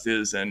podcast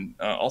is, and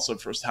also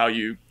first how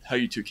you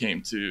two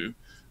came to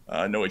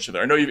know each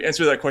other. I know you've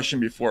answered that question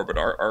before, but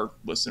our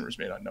listeners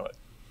may not know it.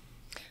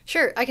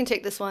 Sure, I can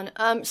take this one.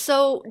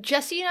 So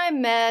Jesse and I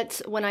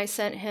met when I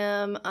sent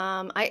him.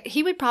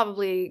 He would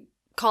probably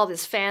call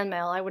this fan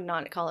mail. I would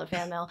not call it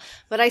fan mail,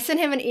 but I sent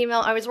him an email.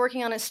 I was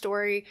working on a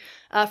story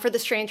for The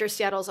Stranger,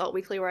 Seattle's Alt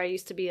Weekly, where I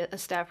used to be a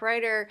staff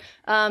writer.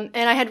 And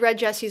I had read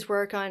Jesse's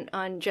work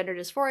on gender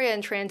dysphoria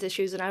and trans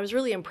issues, and I was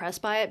really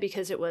impressed by it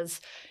because it was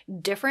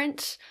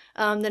different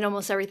than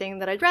almost everything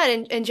that I'd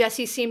read. And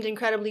Jesse seemed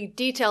incredibly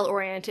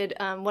detail-oriented.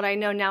 What I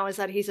know now is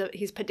that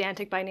he's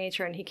pedantic by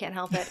nature, and he can't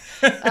help it.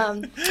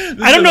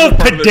 I don't know if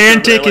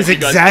pedantic is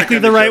exactly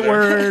the right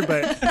word,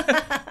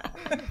 but...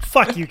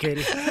 Fuck you,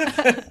 Katie.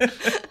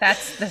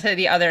 That's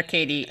the other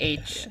Katie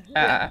H,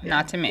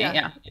 not to me.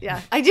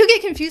 Yeah. I do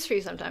get confused for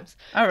you sometimes.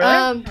 Oh,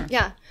 really?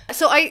 Yeah.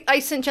 So I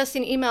sent Jesse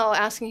an email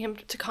asking him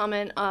to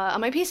comment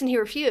on my piece, and he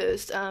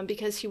refused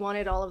because he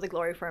wanted all of the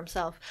glory for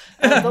himself.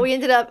 But we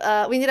ended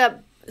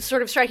up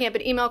sort of striking up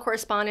an email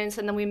correspondence,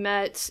 and then we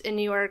met in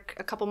New York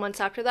a couple months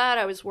after that.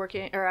 I was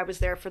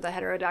there for the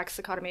Heterodox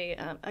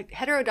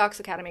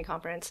Academy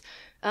conference.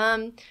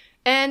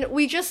 And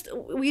we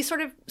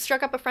sort of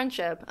struck up a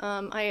friendship.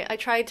 I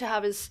tried to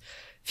have as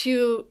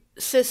few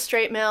cis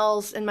straight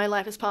males in my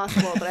life as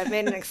possible, but I've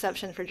made an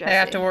exception for Jesse. I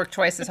have to work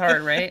twice as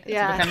hard, right?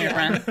 Yeah. To become your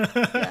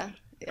friend.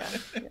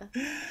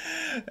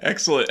 Yeah.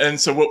 Excellent. And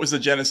so what was the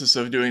genesis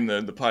of doing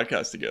the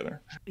podcast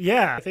together?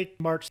 Yeah, I think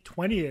March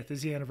 20th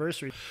is the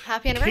anniversary.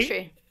 Happy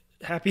anniversary.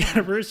 Happy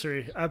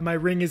anniversary. My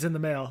ring is in the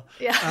mail.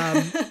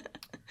 Yeah.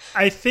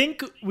 I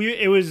think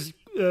it was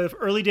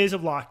early days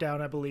of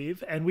lockdown, I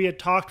believe, and we had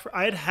talked.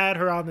 I had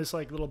her on this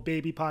like little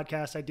baby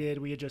podcast I did.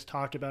 We had just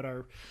talked about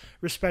our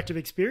respective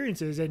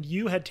experiences, and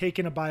you had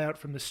taken a buyout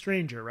from The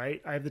Stranger,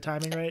 right? I have the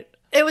timing right?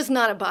 It was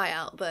not a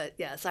buyout, but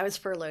yes, I was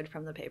furloughed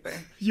from the paper.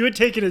 You had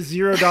taken a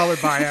 $0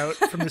 buyout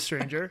from The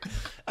Stranger,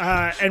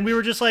 and we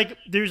were just like,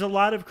 "There's a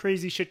lot of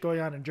crazy shit going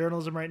on in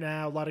journalism right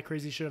now. A lot of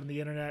crazy shit on the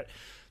internet.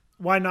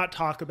 Why not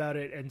talk about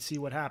it and see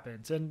what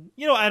happens?" And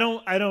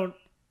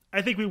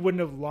I think we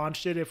wouldn't have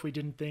launched it if we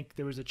didn't think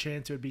there was a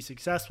chance it would be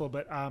successful.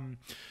 But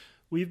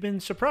we've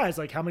been surprised,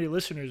 like how many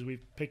listeners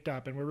we've picked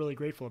up, and we're really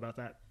grateful about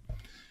that.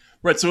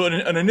 Right. So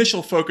an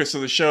initial focus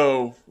of the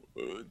show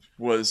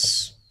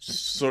was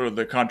sort of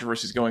the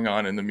controversies going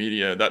on in the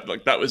media.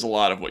 That was a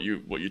lot of what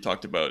you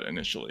talked about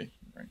initially.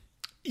 Right?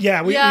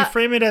 Yeah, we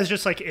frame it as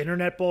just like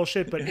internet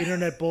bullshit, but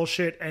internet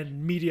bullshit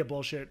and media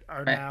bullshit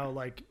are now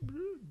like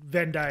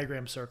Venn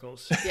diagram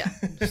circles. Yeah,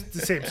 it's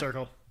the same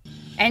circle.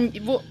 And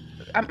well,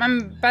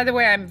 by the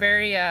way, I'm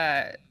very.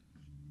 I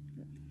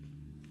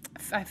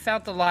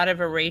felt a lot of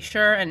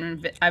erasure,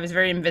 and I was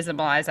very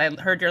invisibilized. I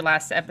heard your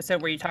last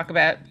episode where you talk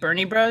about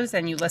Bernie Bros,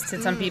 and you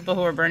listed some people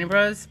who were Bernie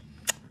Bros.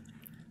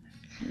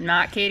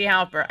 Not Katie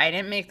Halper. I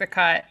didn't make the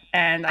cut,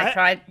 and I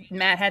tried.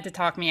 Matt had to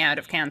talk me out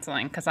of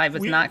canceling because I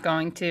was not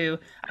going to.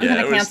 I'm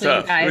going to cancel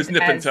you guys. It was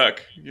nip and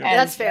tuck. Yeah.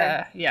 That's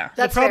fair.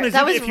 That's fair.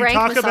 That was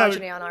rank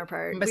misogyny on our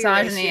part.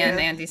 Misogyny and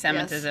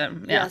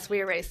anti-Semitism. Yes,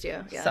 we erased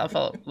you. Yeah.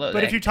 Self-loathing.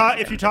 But if you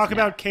talk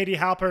about Katie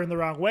Halper in the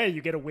wrong way,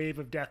 you get a wave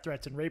of death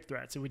threats and rape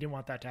threats, and we didn't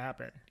want that to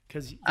happen.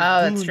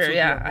 That's true.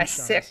 Yeah, I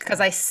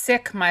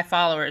sick my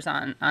followers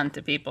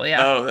onto people.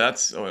 Yeah.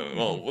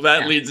 Oh,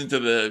 that leads into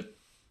the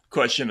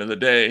question of the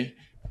day,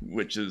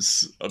 which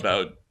is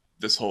about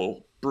this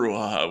whole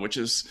brouhaha, which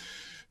is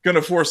going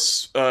to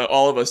force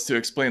all of us to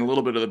explain a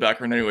little bit of the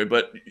background anyway.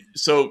 But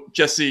so,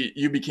 Jesse,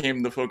 you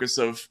became the focus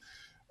of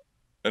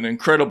an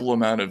incredible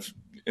amount of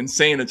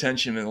insane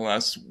attention in the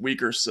last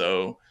week or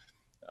so.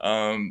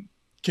 Can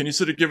you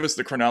sort of give us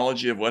the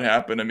chronology of what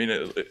happened? I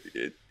mean,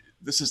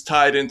 this is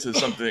tied into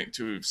something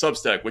to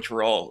Substack,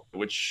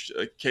 which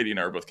Katie and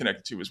I are both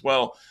connected to as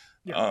well.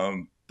 Yeah.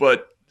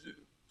 But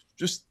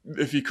just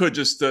if you could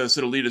just sort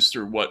of lead us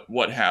through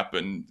what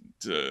happened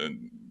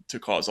to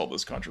cause all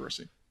this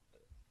controversy.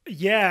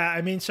 Yeah,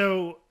 I mean,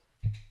 so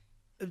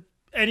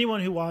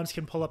anyone who wants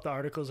can pull up the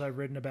articles I've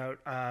written about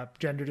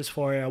gender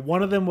dysphoria.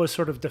 One of them was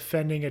sort of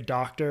defending a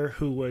doctor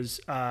who was,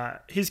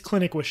 his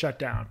clinic was shut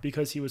down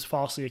because he was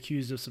falsely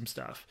accused of some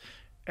stuff.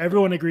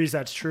 Everyone agrees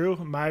that's true.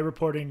 My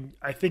reporting,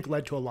 I think,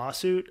 led to a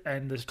lawsuit,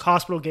 and the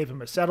hospital gave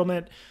him a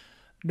settlement.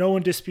 No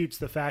one disputes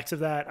the facts of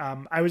that.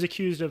 I was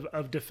accused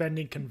of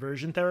defending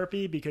conversion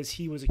therapy because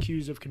he was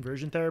accused of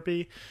conversion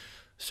therapy.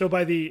 So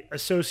by the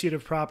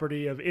associative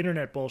property of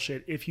internet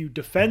bullshit, if you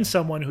defend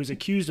someone who's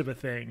accused of a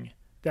thing,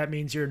 that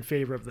means you're in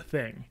favor of the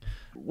thing.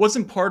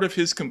 Wasn't part of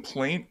his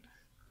complaint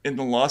in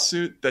the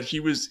lawsuit that he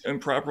was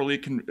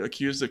improperly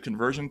accused of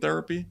conversion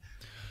therapy?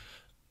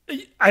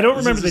 I don't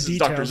remember the This is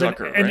details. Dr.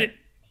 Zucker, right?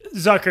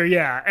 Zucker,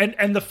 yeah.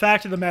 And the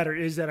fact of the matter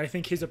is that I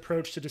think his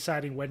approach to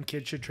deciding when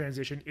kids should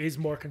transition is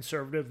more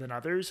conservative than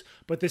others.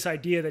 But this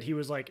idea that he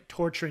was like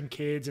torturing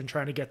kids and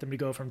trying to get them to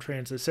go from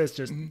trans to cis,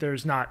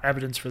 there's not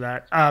evidence for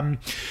that.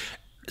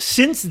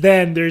 Since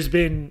then, there's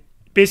been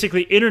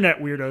basically internet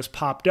weirdos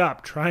popped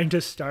up trying to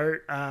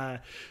start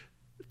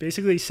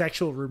basically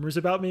sexual rumors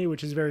about me,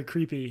 which is very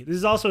creepy. This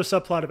is also a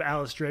subplot of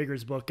Alice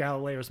Drager's book,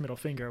 Galileo's Middle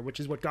Finger, which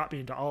is what got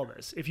me into all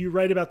this. If you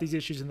write about these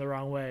issues in the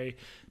wrong way,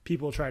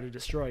 people try to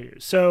destroy you.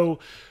 So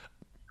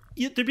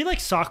there'd be like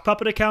sock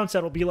puppet accounts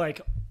that'll be like,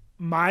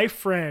 my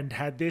friend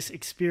had this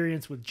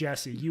experience with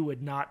Jesse you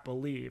would not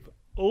believe,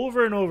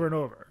 over and over and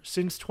over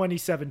since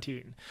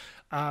 2017.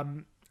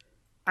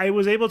 I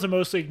was able to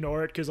mostly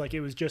ignore it because like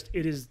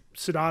it is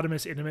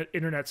pseudonymous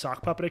internet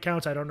sock puppet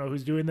accounts. I don't know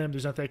who's doing them.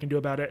 There's nothing I can do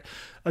about it.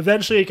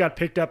 Eventually it got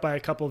picked up by a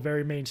couple of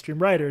very mainstream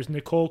writers,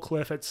 Nicole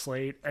Cliff at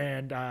Slate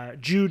and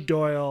Jude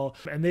Doyle.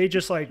 And they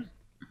just like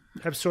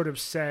have sort of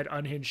said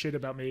unhinged shit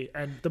about me.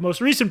 And the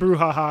most recent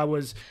brouhaha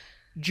was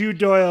Jude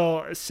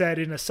Doyle said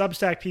in a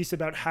Substack piece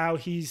about how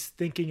he's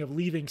thinking of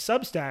leaving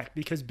Substack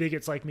because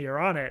bigots like me are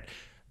on it,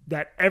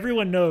 that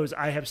everyone knows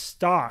I have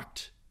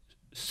stalked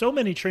so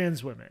many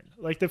trans women.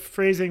 Like the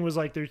phrasing was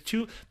like,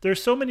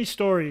 there's so many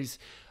stories.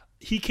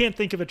 He can't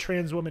think of a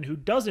trans woman who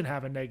doesn't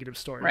have a negative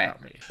story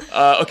about me.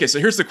 Okay, so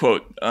here's the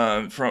quote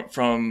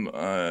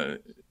from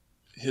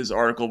his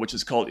article, which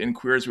is called "In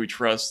Queers We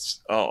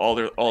Trust, all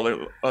their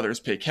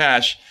others pay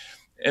cash,"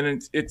 and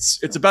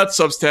it's about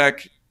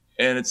Substack,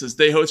 and it says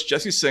they host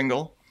Jesse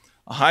Singal,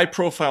 a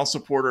high-profile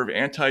supporter of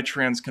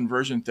anti-trans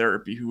conversion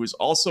therapy, who is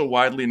also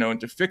widely known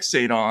to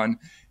fixate on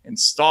and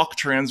stalk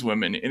trans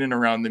women in and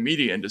around the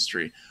media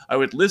industry. I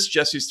would list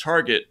Jesse's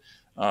target,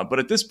 but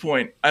at this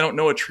point, I don't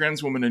know a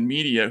trans woman in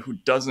media who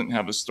doesn't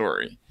have a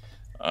story.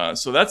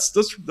 So that's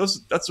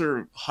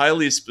a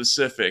highly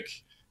specific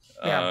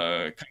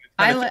kind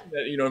of thing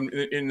that, you know,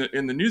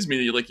 in the news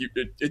media, like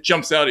it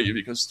jumps out at you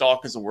because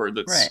stalk is a word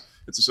that's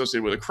it's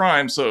associated with a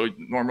crime. So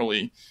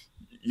normally,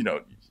 you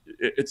know,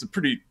 it's a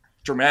pretty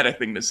dramatic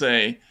thing to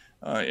say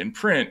in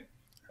print.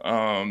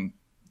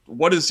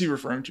 What is he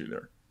referring to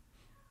there?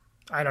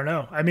 I don't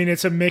know. I mean,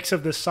 it's a mix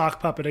of the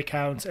sock puppet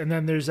accounts, and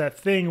then there's that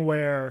thing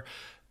where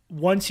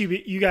once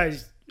you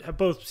guys have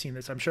both seen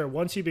this, I'm sure.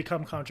 Once you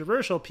become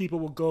controversial, people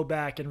will go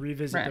back and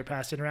revisit their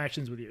past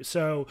interactions with you.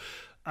 So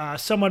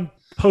someone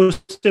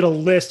posted a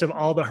list of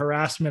all the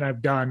harassment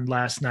I've done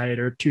last night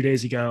or 2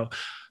 days ago.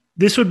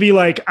 This would be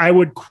like I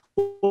would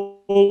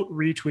quote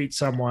retweet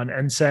someone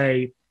and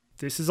say,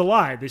 this is a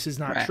lie. This is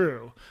not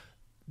true.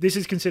 This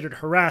is considered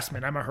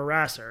harassment. I'm a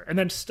harasser. And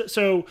then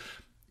so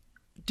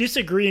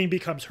disagreeing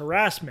becomes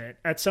harassment.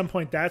 At some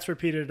point that's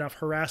repeated enough,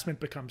 harassment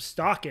becomes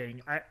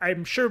stalking.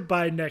 I'm sure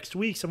by next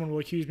week someone will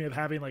accuse me of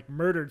having like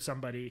murdered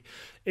somebody.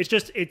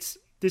 It's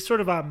this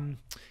sort of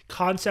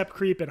concept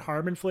creep and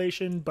harm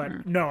inflation,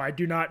 but no, I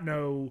do not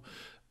know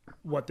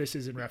what this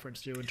is in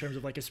reference to in terms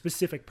of like a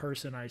specific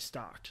person I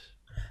stalked.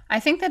 I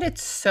think that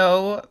it's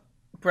so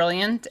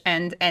brilliant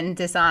and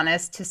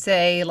dishonest to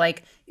say,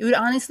 like, it would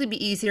honestly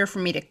be easier for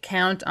me to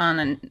count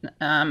on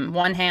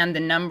one hand the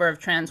number of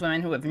trans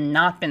women who have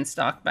not been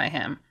stalked by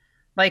him.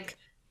 Like,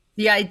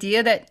 the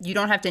idea that you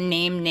don't have to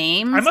name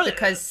names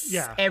because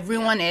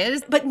everyone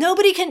is. But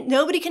nobody can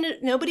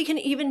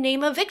even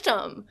name a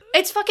victim.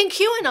 It's fucking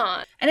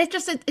QAnon. And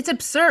it's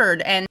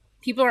absurd. And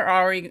people are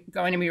already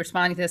going to be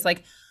responding to this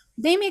like,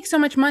 they make so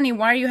much money.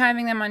 Why are you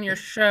having them on your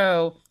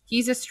show?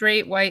 He's a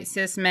straight, white,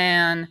 cis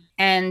man.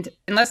 And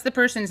unless the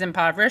person's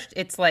impoverished,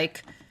 it's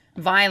like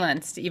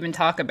violence to even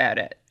talk about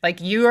it.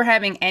 Like, you are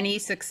having any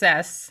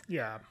success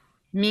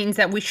means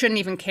that we shouldn't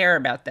even care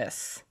about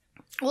this.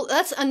 Well,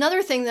 that's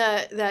another thing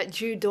that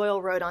Jude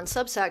Doyle wrote on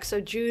Substack. So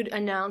Jude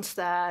announced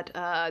that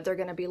they're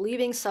going to be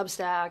leaving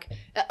Substack.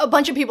 A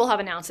bunch of people have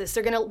announced this.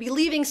 They're going to be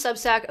leaving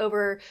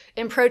Substack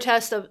in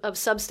protest of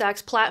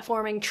Substack's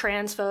platforming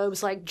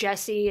transphobes like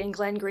Jesse and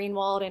Glenn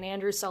Greenwald and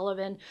Andrew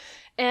Sullivan.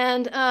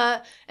 And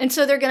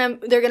so they're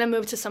gonna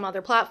move to some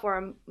other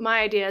platform.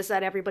 My idea is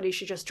that everybody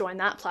should just join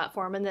that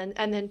platform, and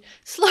then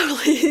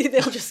slowly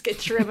they'll just get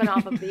driven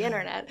off of the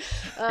internet.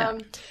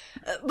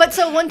 But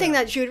so one thing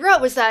that Jude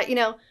wrote was that, you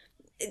know,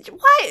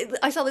 why,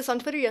 I saw this on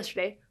Twitter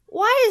yesterday.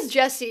 Why is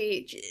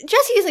Jesse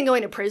isn't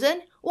going to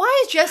prison?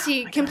 Why is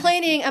Jesse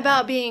complaining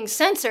about being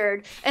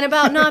censored and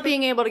about not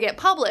being able to get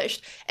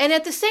published? And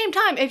at the same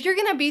time, if you're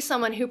going to be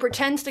someone who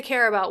pretends to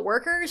care about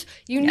workers,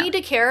 you need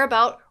to care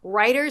about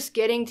writers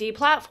getting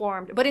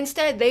deplatformed. But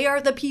instead, they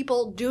are the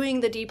people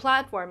doing the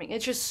deplatforming.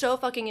 It's just so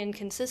fucking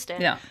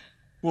inconsistent. Yeah.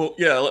 Well,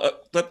 yeah,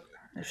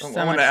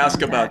 I want to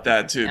ask about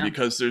that too,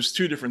 because there's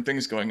two different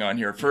things going on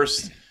here.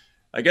 First,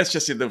 I guess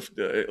Jesse,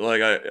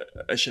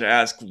 I should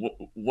ask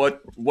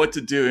what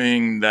to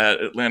doing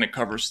that Atlantic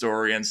cover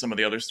story and some of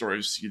the other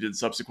stories you did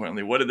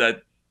subsequently. What did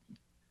that?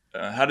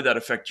 How did that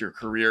affect your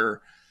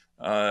career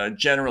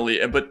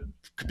generally? But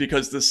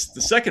because the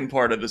second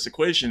part of this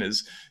equation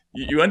is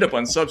you end up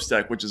on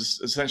Substack, which is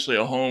essentially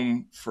a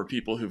home for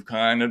people who've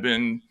kind of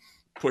been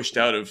pushed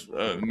out of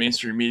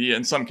mainstream media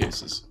in some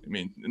cases. I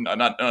mean,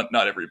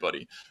 not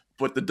everybody,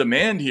 but the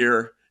demand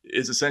here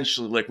is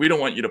essentially like, we don't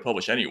want you to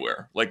publish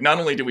anywhere. Like, not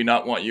only do we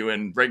not want you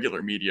in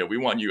regular media, we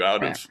want you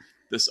out of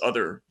this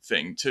other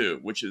thing too,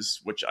 which is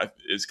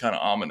kind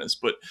of ominous.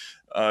 But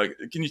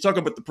can you talk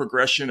about the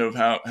progression of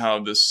how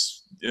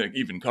this,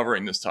 even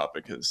covering this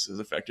topic has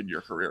affected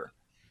your career?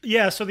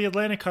 Yeah. So the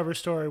Atlantic cover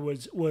story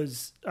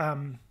was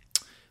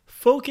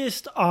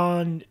focused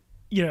on,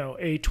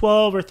 a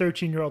 12 or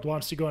 13-year-old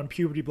wants to go on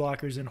puberty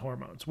blockers and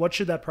hormones. What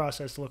should that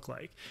process look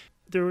like?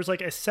 There was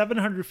like a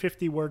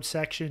 750-word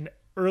section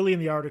early in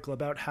the article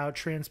about how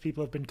trans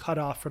people have been cut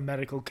off from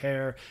medical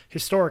care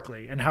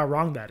historically and how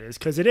wrong that is,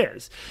 because it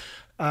is.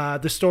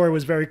 The story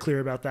was very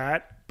clear about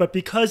that. But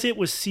because it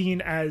was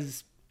seen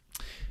as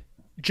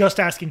just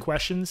asking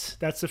questions,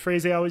 that's the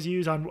phrase they always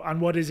use, on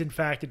what is in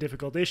fact a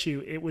difficult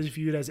issue, it was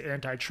viewed as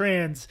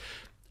anti-trans.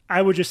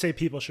 I would just say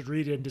people should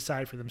read it and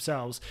decide for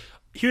themselves.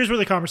 Here's where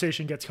the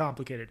conversation gets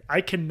complicated.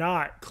 I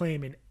cannot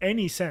claim in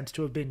any sense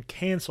to have been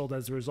canceled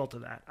as a result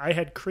of that. I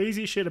had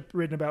crazy shit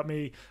written about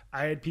me.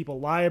 I had people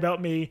lie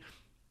about me.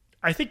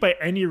 I think by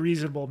any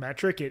reasonable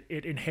metric,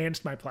 it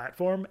enhanced my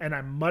platform, and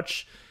I'm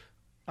much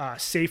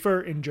safer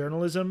in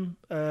journalism,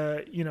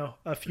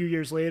 a few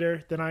years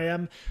later than I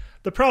am.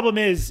 The problem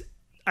is,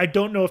 I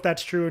don't know if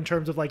that's true in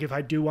terms of like if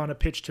I do want to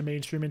pitch to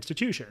mainstream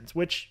institutions,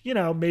 which,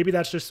 maybe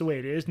that's just the way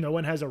it is. No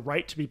one has a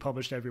right to be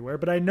published everywhere.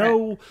 But I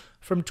know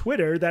from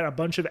Twitter that a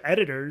bunch of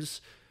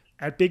editors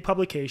at big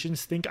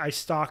publications think I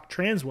stalk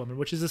trans women,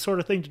 which is the sort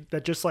of thing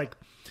that just like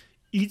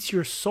eats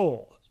your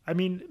soul. I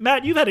mean,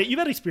 Matt, you've had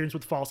experience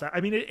with false.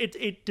 I mean,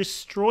 it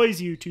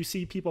destroys you to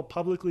see people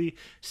publicly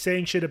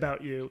saying shit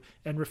about you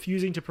and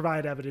refusing to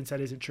provide evidence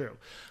that isn't true.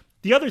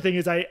 The other thing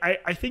is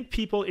I think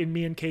people in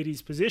me and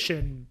Katie's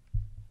position,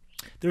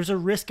 there's a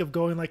risk of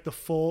going like the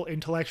full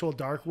intellectual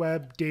dark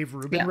web Dave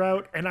Rubin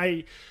route. And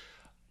I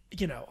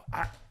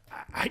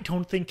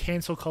don't think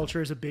cancel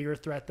culture is a bigger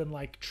threat than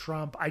like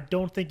Trump. I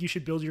don't think you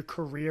should build your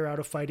career out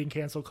of fighting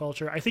cancel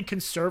culture. I think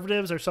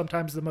conservatives are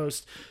sometimes the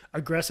most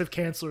aggressive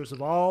cancelers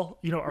of all.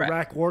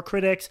 Iraq war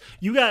critics.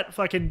 You got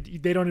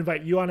they don't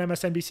invite you on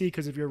MSNBC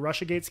because of your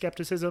Russiagate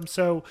skepticism.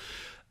 So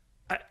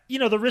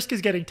the risk is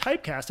getting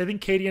typecast. I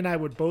think Katie and I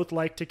would both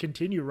like to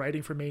continue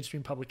writing for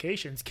mainstream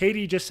publications.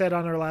 Katie just said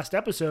on our last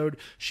episode,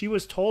 she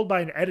was told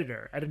by an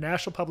editor at a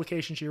national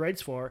publication she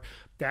writes for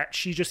that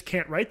she just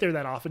can't write there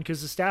that often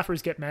because the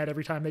staffers get mad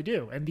every time they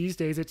do. And these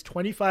days it's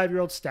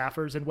 25-year-old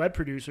staffers and web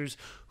producers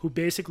who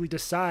basically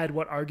decide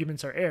what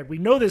arguments are aired. We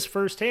know this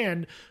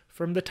firsthand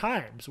from the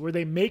Times, where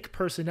they make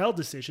personnel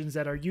decisions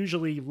that are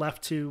usually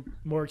left to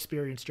more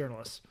experienced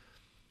journalists.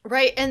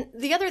 Right. And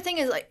the other thing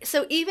is, like,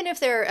 so even if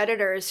there are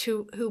editors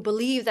who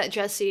believe that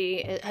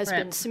Jesse has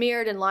been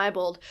smeared and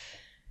libeled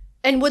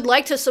and would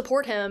like to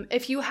support him,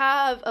 if you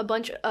have a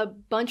bunch of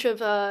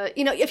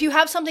if you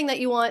have something that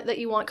you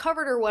want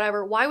covered or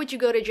whatever, why would you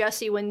go to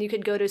Jesse when you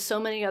could go to so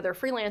many other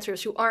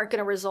freelancers who aren't going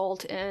to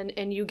result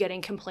in you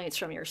getting complaints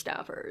from your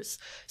staffers?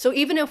 So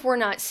even if we're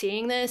not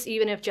seeing this,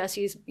 even if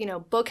Jesse's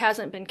book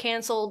hasn't been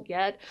canceled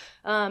yet,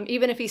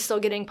 even if he's still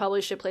getting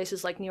published at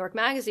places like New York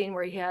Magazine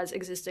where he has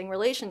existing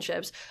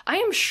relationships, I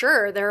am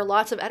sure there are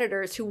lots of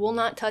editors who will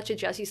not touch a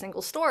Jesse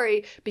Singal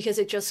story because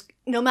it just,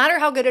 no matter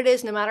how good it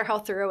is, no matter how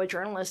thorough a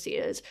journalist he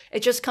is,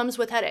 it just comes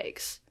with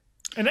headaches.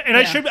 And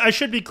I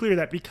should be clear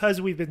that because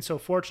we've been so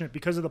fortunate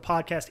because of the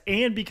podcast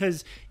and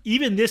because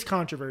even this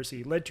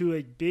controversy led to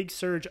a big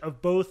surge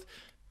of both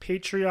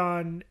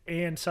Patreon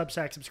and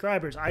Substack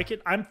subscribers,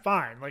 I'm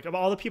fine. Like, of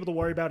all the people to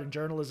worry about in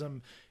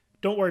journalism,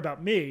 don't worry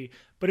about me.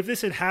 But if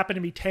this had happened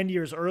to me 10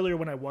 years earlier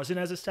when I wasn't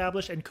as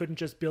established and couldn't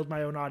just build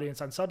my own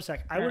audience on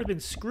Substack, I would have been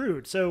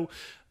screwed. So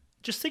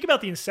just think about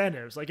the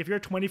incentives. Like, if you're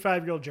a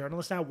 25-year-old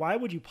journalist now, why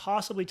would you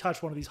possibly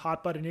touch one of these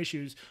hot button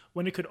issues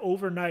when it could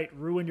overnight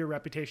ruin your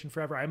reputation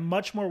forever? I'm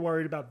much more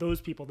worried about those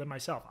people than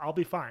myself. I'll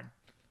be fine.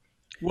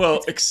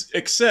 Well,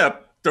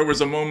 except there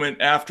was a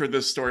moment after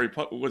this story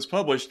was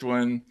published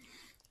when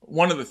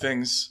one of the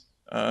things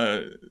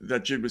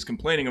that Jude was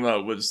complaining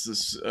about was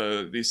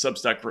these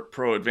Substack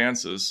Pro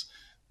advances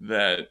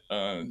that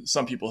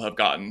some people have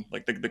gotten.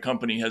 Like the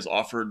company has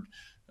offered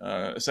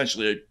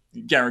essentially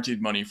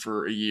guaranteed money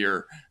for a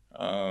year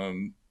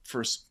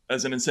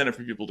as an incentive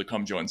for people to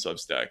come join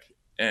Substack.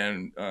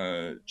 and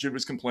Jude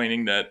was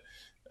complaining that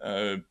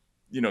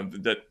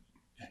that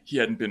he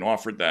hadn't been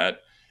offered that.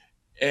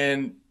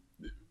 And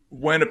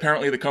when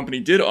apparently the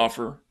company did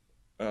offer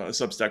a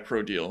Substack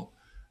Pro deal,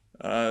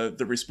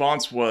 the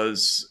response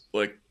was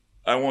like,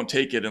 I won't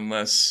take it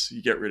unless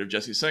you get rid of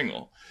Jesse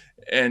Singal.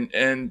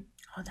 And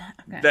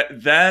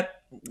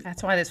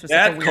that's why this was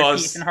such a weird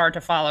piece and hard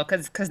to follow,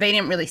 because they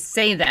didn't really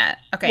say that.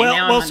 Okay.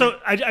 So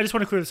I just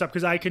want to clear this up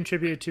because I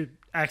contributed to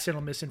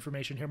accidental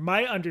misinformation here.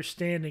 My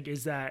understanding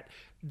is that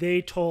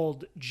they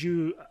told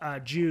Jude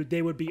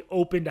they would be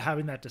open to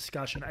having that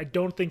discussion. I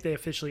don't think they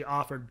officially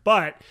offered,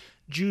 but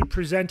Jude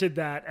presented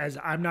that as,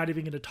 I'm not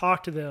even going to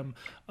talk to them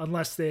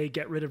unless they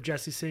get rid of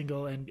Jesse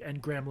Singal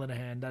and Graham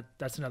Linehan.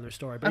 That's another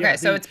story. But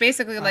so it's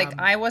basically like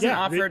I wasn't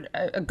offered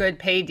a good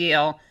pay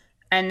deal,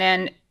 and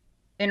then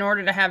in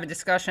order to have a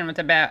discussion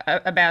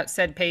about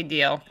said pay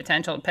deal,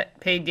 potential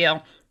paid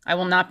deal, I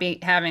will not be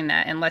having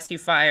that unless you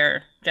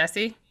fire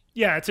Jesse.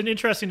 Yeah, it's an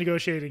interesting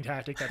negotiating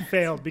tactic that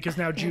failed because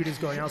now Jude is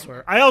going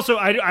elsewhere.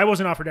 I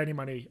wasn't offered any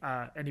money,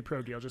 any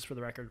pro deal, just for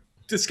the record.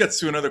 This gets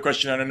to another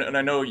question, and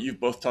I know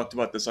you've both talked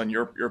about this on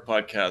your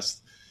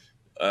podcast.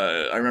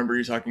 I remember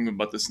you talking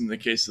about this in the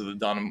case of the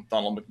Donald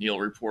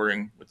McNeil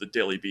reporting with the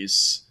Daily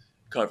Beast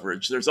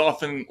coverage. There's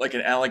often like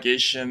an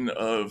allegation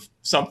of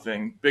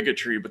something,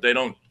 bigotry, but they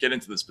don't get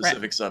into the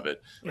specifics of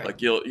it. Right.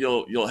 Like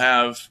you'll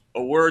have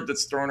a word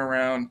that's thrown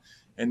around,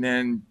 and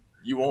then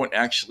you won't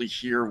actually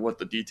hear what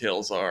the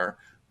details are,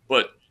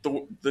 but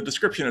the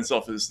description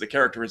itself the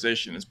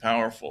characterization is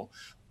powerful.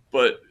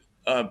 But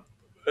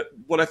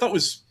what I thought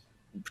was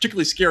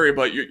particularly scary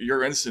about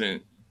your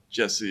incident,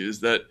 Jesse, is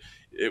that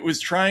it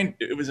was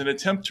an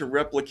attempt to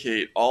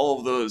replicate all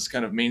of those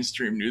kind of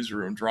mainstream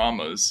newsroom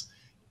dramas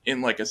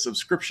in like a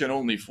subscription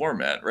only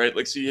format, right?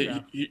 Like, so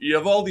you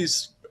have all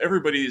these,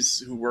 everybody's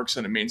who works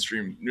in a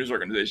mainstream news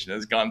organization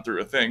has gone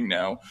through a thing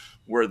now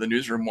where the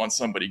newsroom wants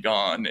somebody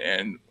gone,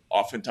 and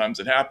oftentimes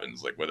it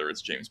happens, like whether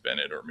it's James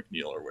Bennett or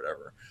McNeil or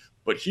whatever.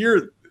 But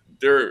here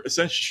they're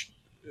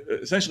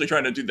essentially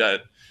trying to do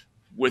that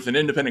with an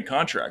independent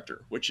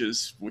contractor, which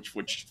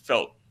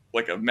felt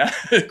like a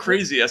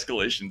crazy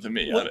escalation to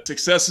me.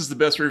 Success is the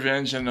best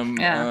revenge, and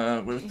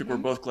we're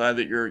both glad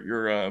that your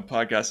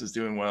podcast is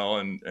doing well.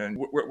 And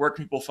where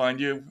can people find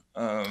you?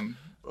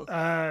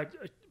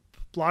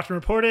 Blocked and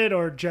Reported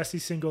or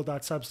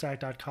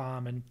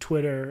jessesingal.substack.com and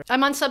Twitter.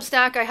 I'm on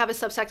Substack. I have a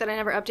Substack that I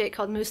never update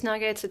called Moose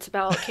Nuggets. It's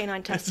about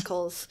canine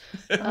testicles.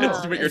 It's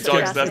about your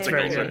dog's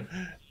testicles, right?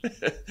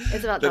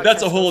 It's about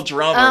that's a whole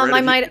drama, right? Have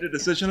you made a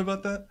decision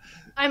about that?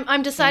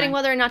 I'm deciding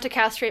whether or not to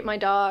castrate my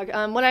dog.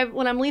 What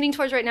I'm leaning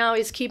towards right now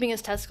is keeping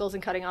his testicles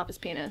and cutting off his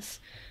penis.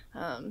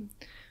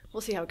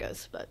 We'll see how it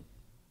goes, but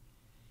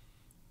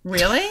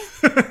really?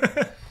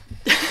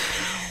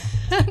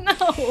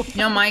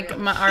 No,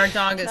 our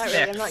dog is fixed.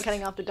 Really. I'm not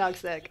cutting off the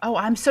dog's dick. Oh,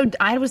 I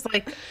was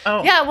like,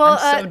 I'm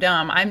so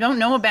dumb. I don't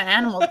know about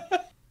animals.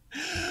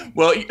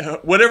 Well,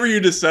 whatever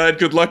you decide,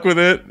 good luck with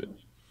it.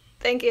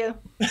 Thank you.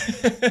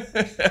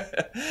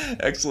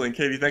 Excellent,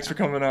 Katie. Thanks for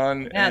coming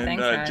on. Yeah, and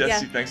thanks,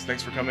 Jesse,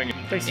 thanks for coming.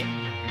 Thanks,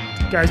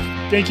 guys.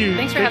 Thank you.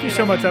 Thanks for having me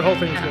so much. That whole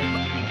thing was good.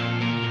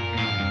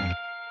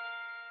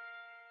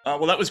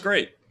 Well, that was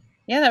great.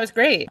 Yeah, that was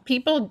great.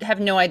 People have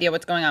no idea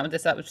what's going on with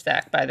this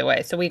Substack, by the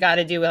way. So we got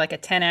to do like a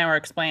 10-hour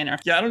explainer.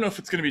 Yeah, I don't know if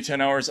it's going to be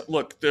 10 hours.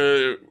 Look,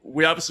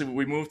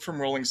 we moved from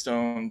Rolling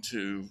Stone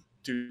to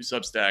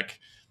Substack.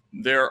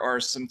 There are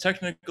some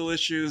technical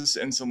issues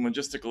and some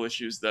logistical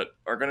issues that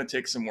are going to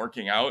take some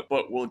working out,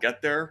 but we'll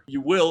get there. You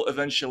will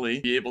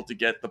eventually be able to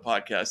get the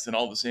podcast in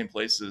all the same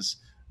places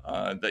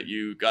that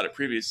you got it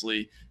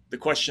previously. The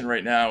question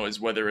right now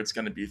is whether it's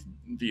going to be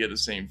via the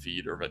same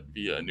feed or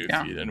via a new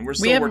feed, and we're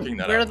still working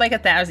that out. We're like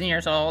 1,000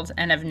 years old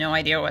and have no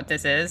idea what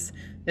this is,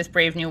 this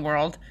brave new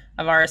world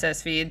of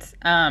RSS feeds.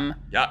 I'm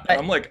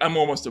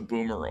almost a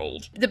boomer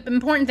old. The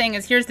important thing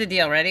is, here's the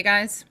deal. Ready,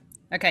 guys?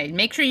 Okay,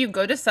 make sure you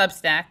go to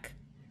Substack,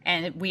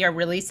 and we are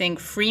releasing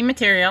free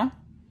material,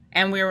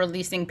 and we are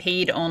releasing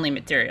paid-only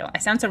material. I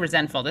sound so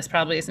resentful. This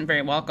probably isn't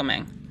very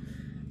welcoming.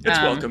 It's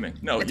welcoming.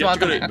 No, it's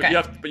welcoming. But you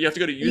have to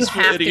go to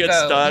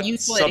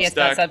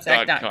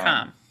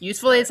usefulidiots.substack.com.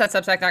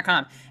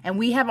 Usefulidiots.substack.com. And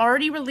we have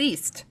already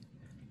released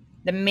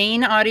the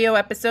main audio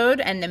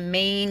episode and the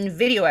main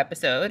video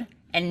episode.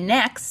 And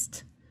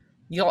next,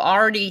 you'll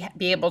already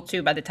be able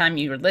to, by the time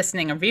you're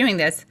listening or viewing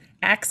this,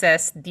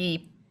 access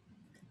the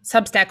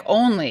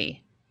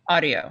Substack-only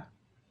audio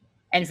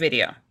and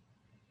video.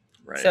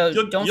 Right. So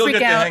you'll freak out. You'll get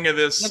the hang of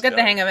this. You'll get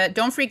the hang of it.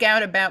 Don't freak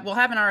out about, we'll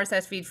have an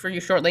RSS feed for you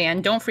shortly,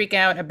 and don't freak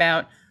out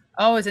about,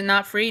 oh, is it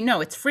not free?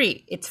 No, it's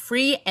free. It's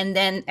free and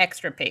then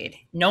extra paid.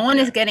 No one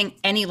is getting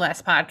any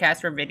less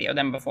podcast or video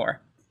than before.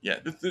 Yeah,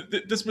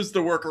 this was the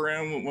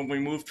workaround when we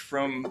moved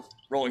from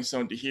Rolling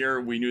Stone to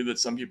here. We knew that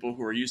some people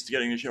who are used to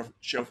getting the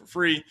show for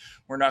free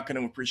were not going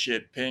to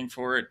appreciate paying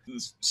for it.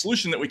 The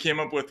solution that we came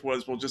up with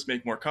was we'll just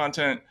make more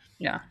content.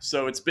 Yeah.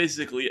 So it's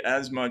basically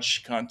as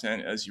much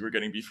content as you were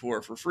getting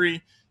before for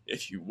free.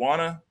 If you want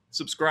to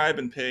subscribe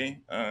and pay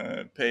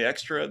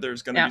extra.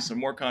 There's going to be some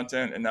more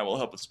content, and that will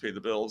help us pay the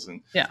bills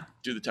and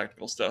do the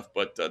technical stuff.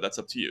 But that's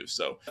up to you.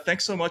 So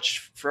thanks so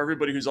much for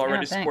everybody who's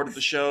already supported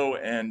the show,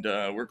 and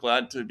we're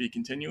glad to be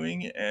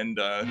continuing. And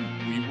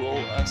we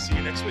will see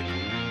you next week.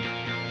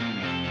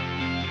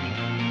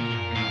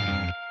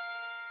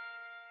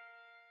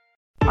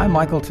 I'm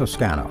Michael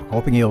Toscano,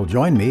 hoping you'll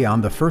join me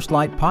on the First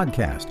Light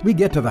podcast. We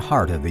get to the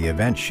heart of the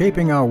event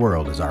shaping our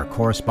world as our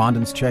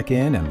correspondents check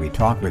in and we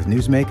talk with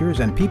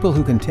newsmakers and people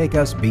who can take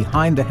us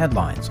behind the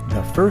headlines.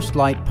 The First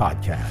Light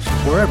podcast,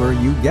 wherever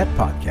you get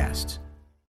podcasts.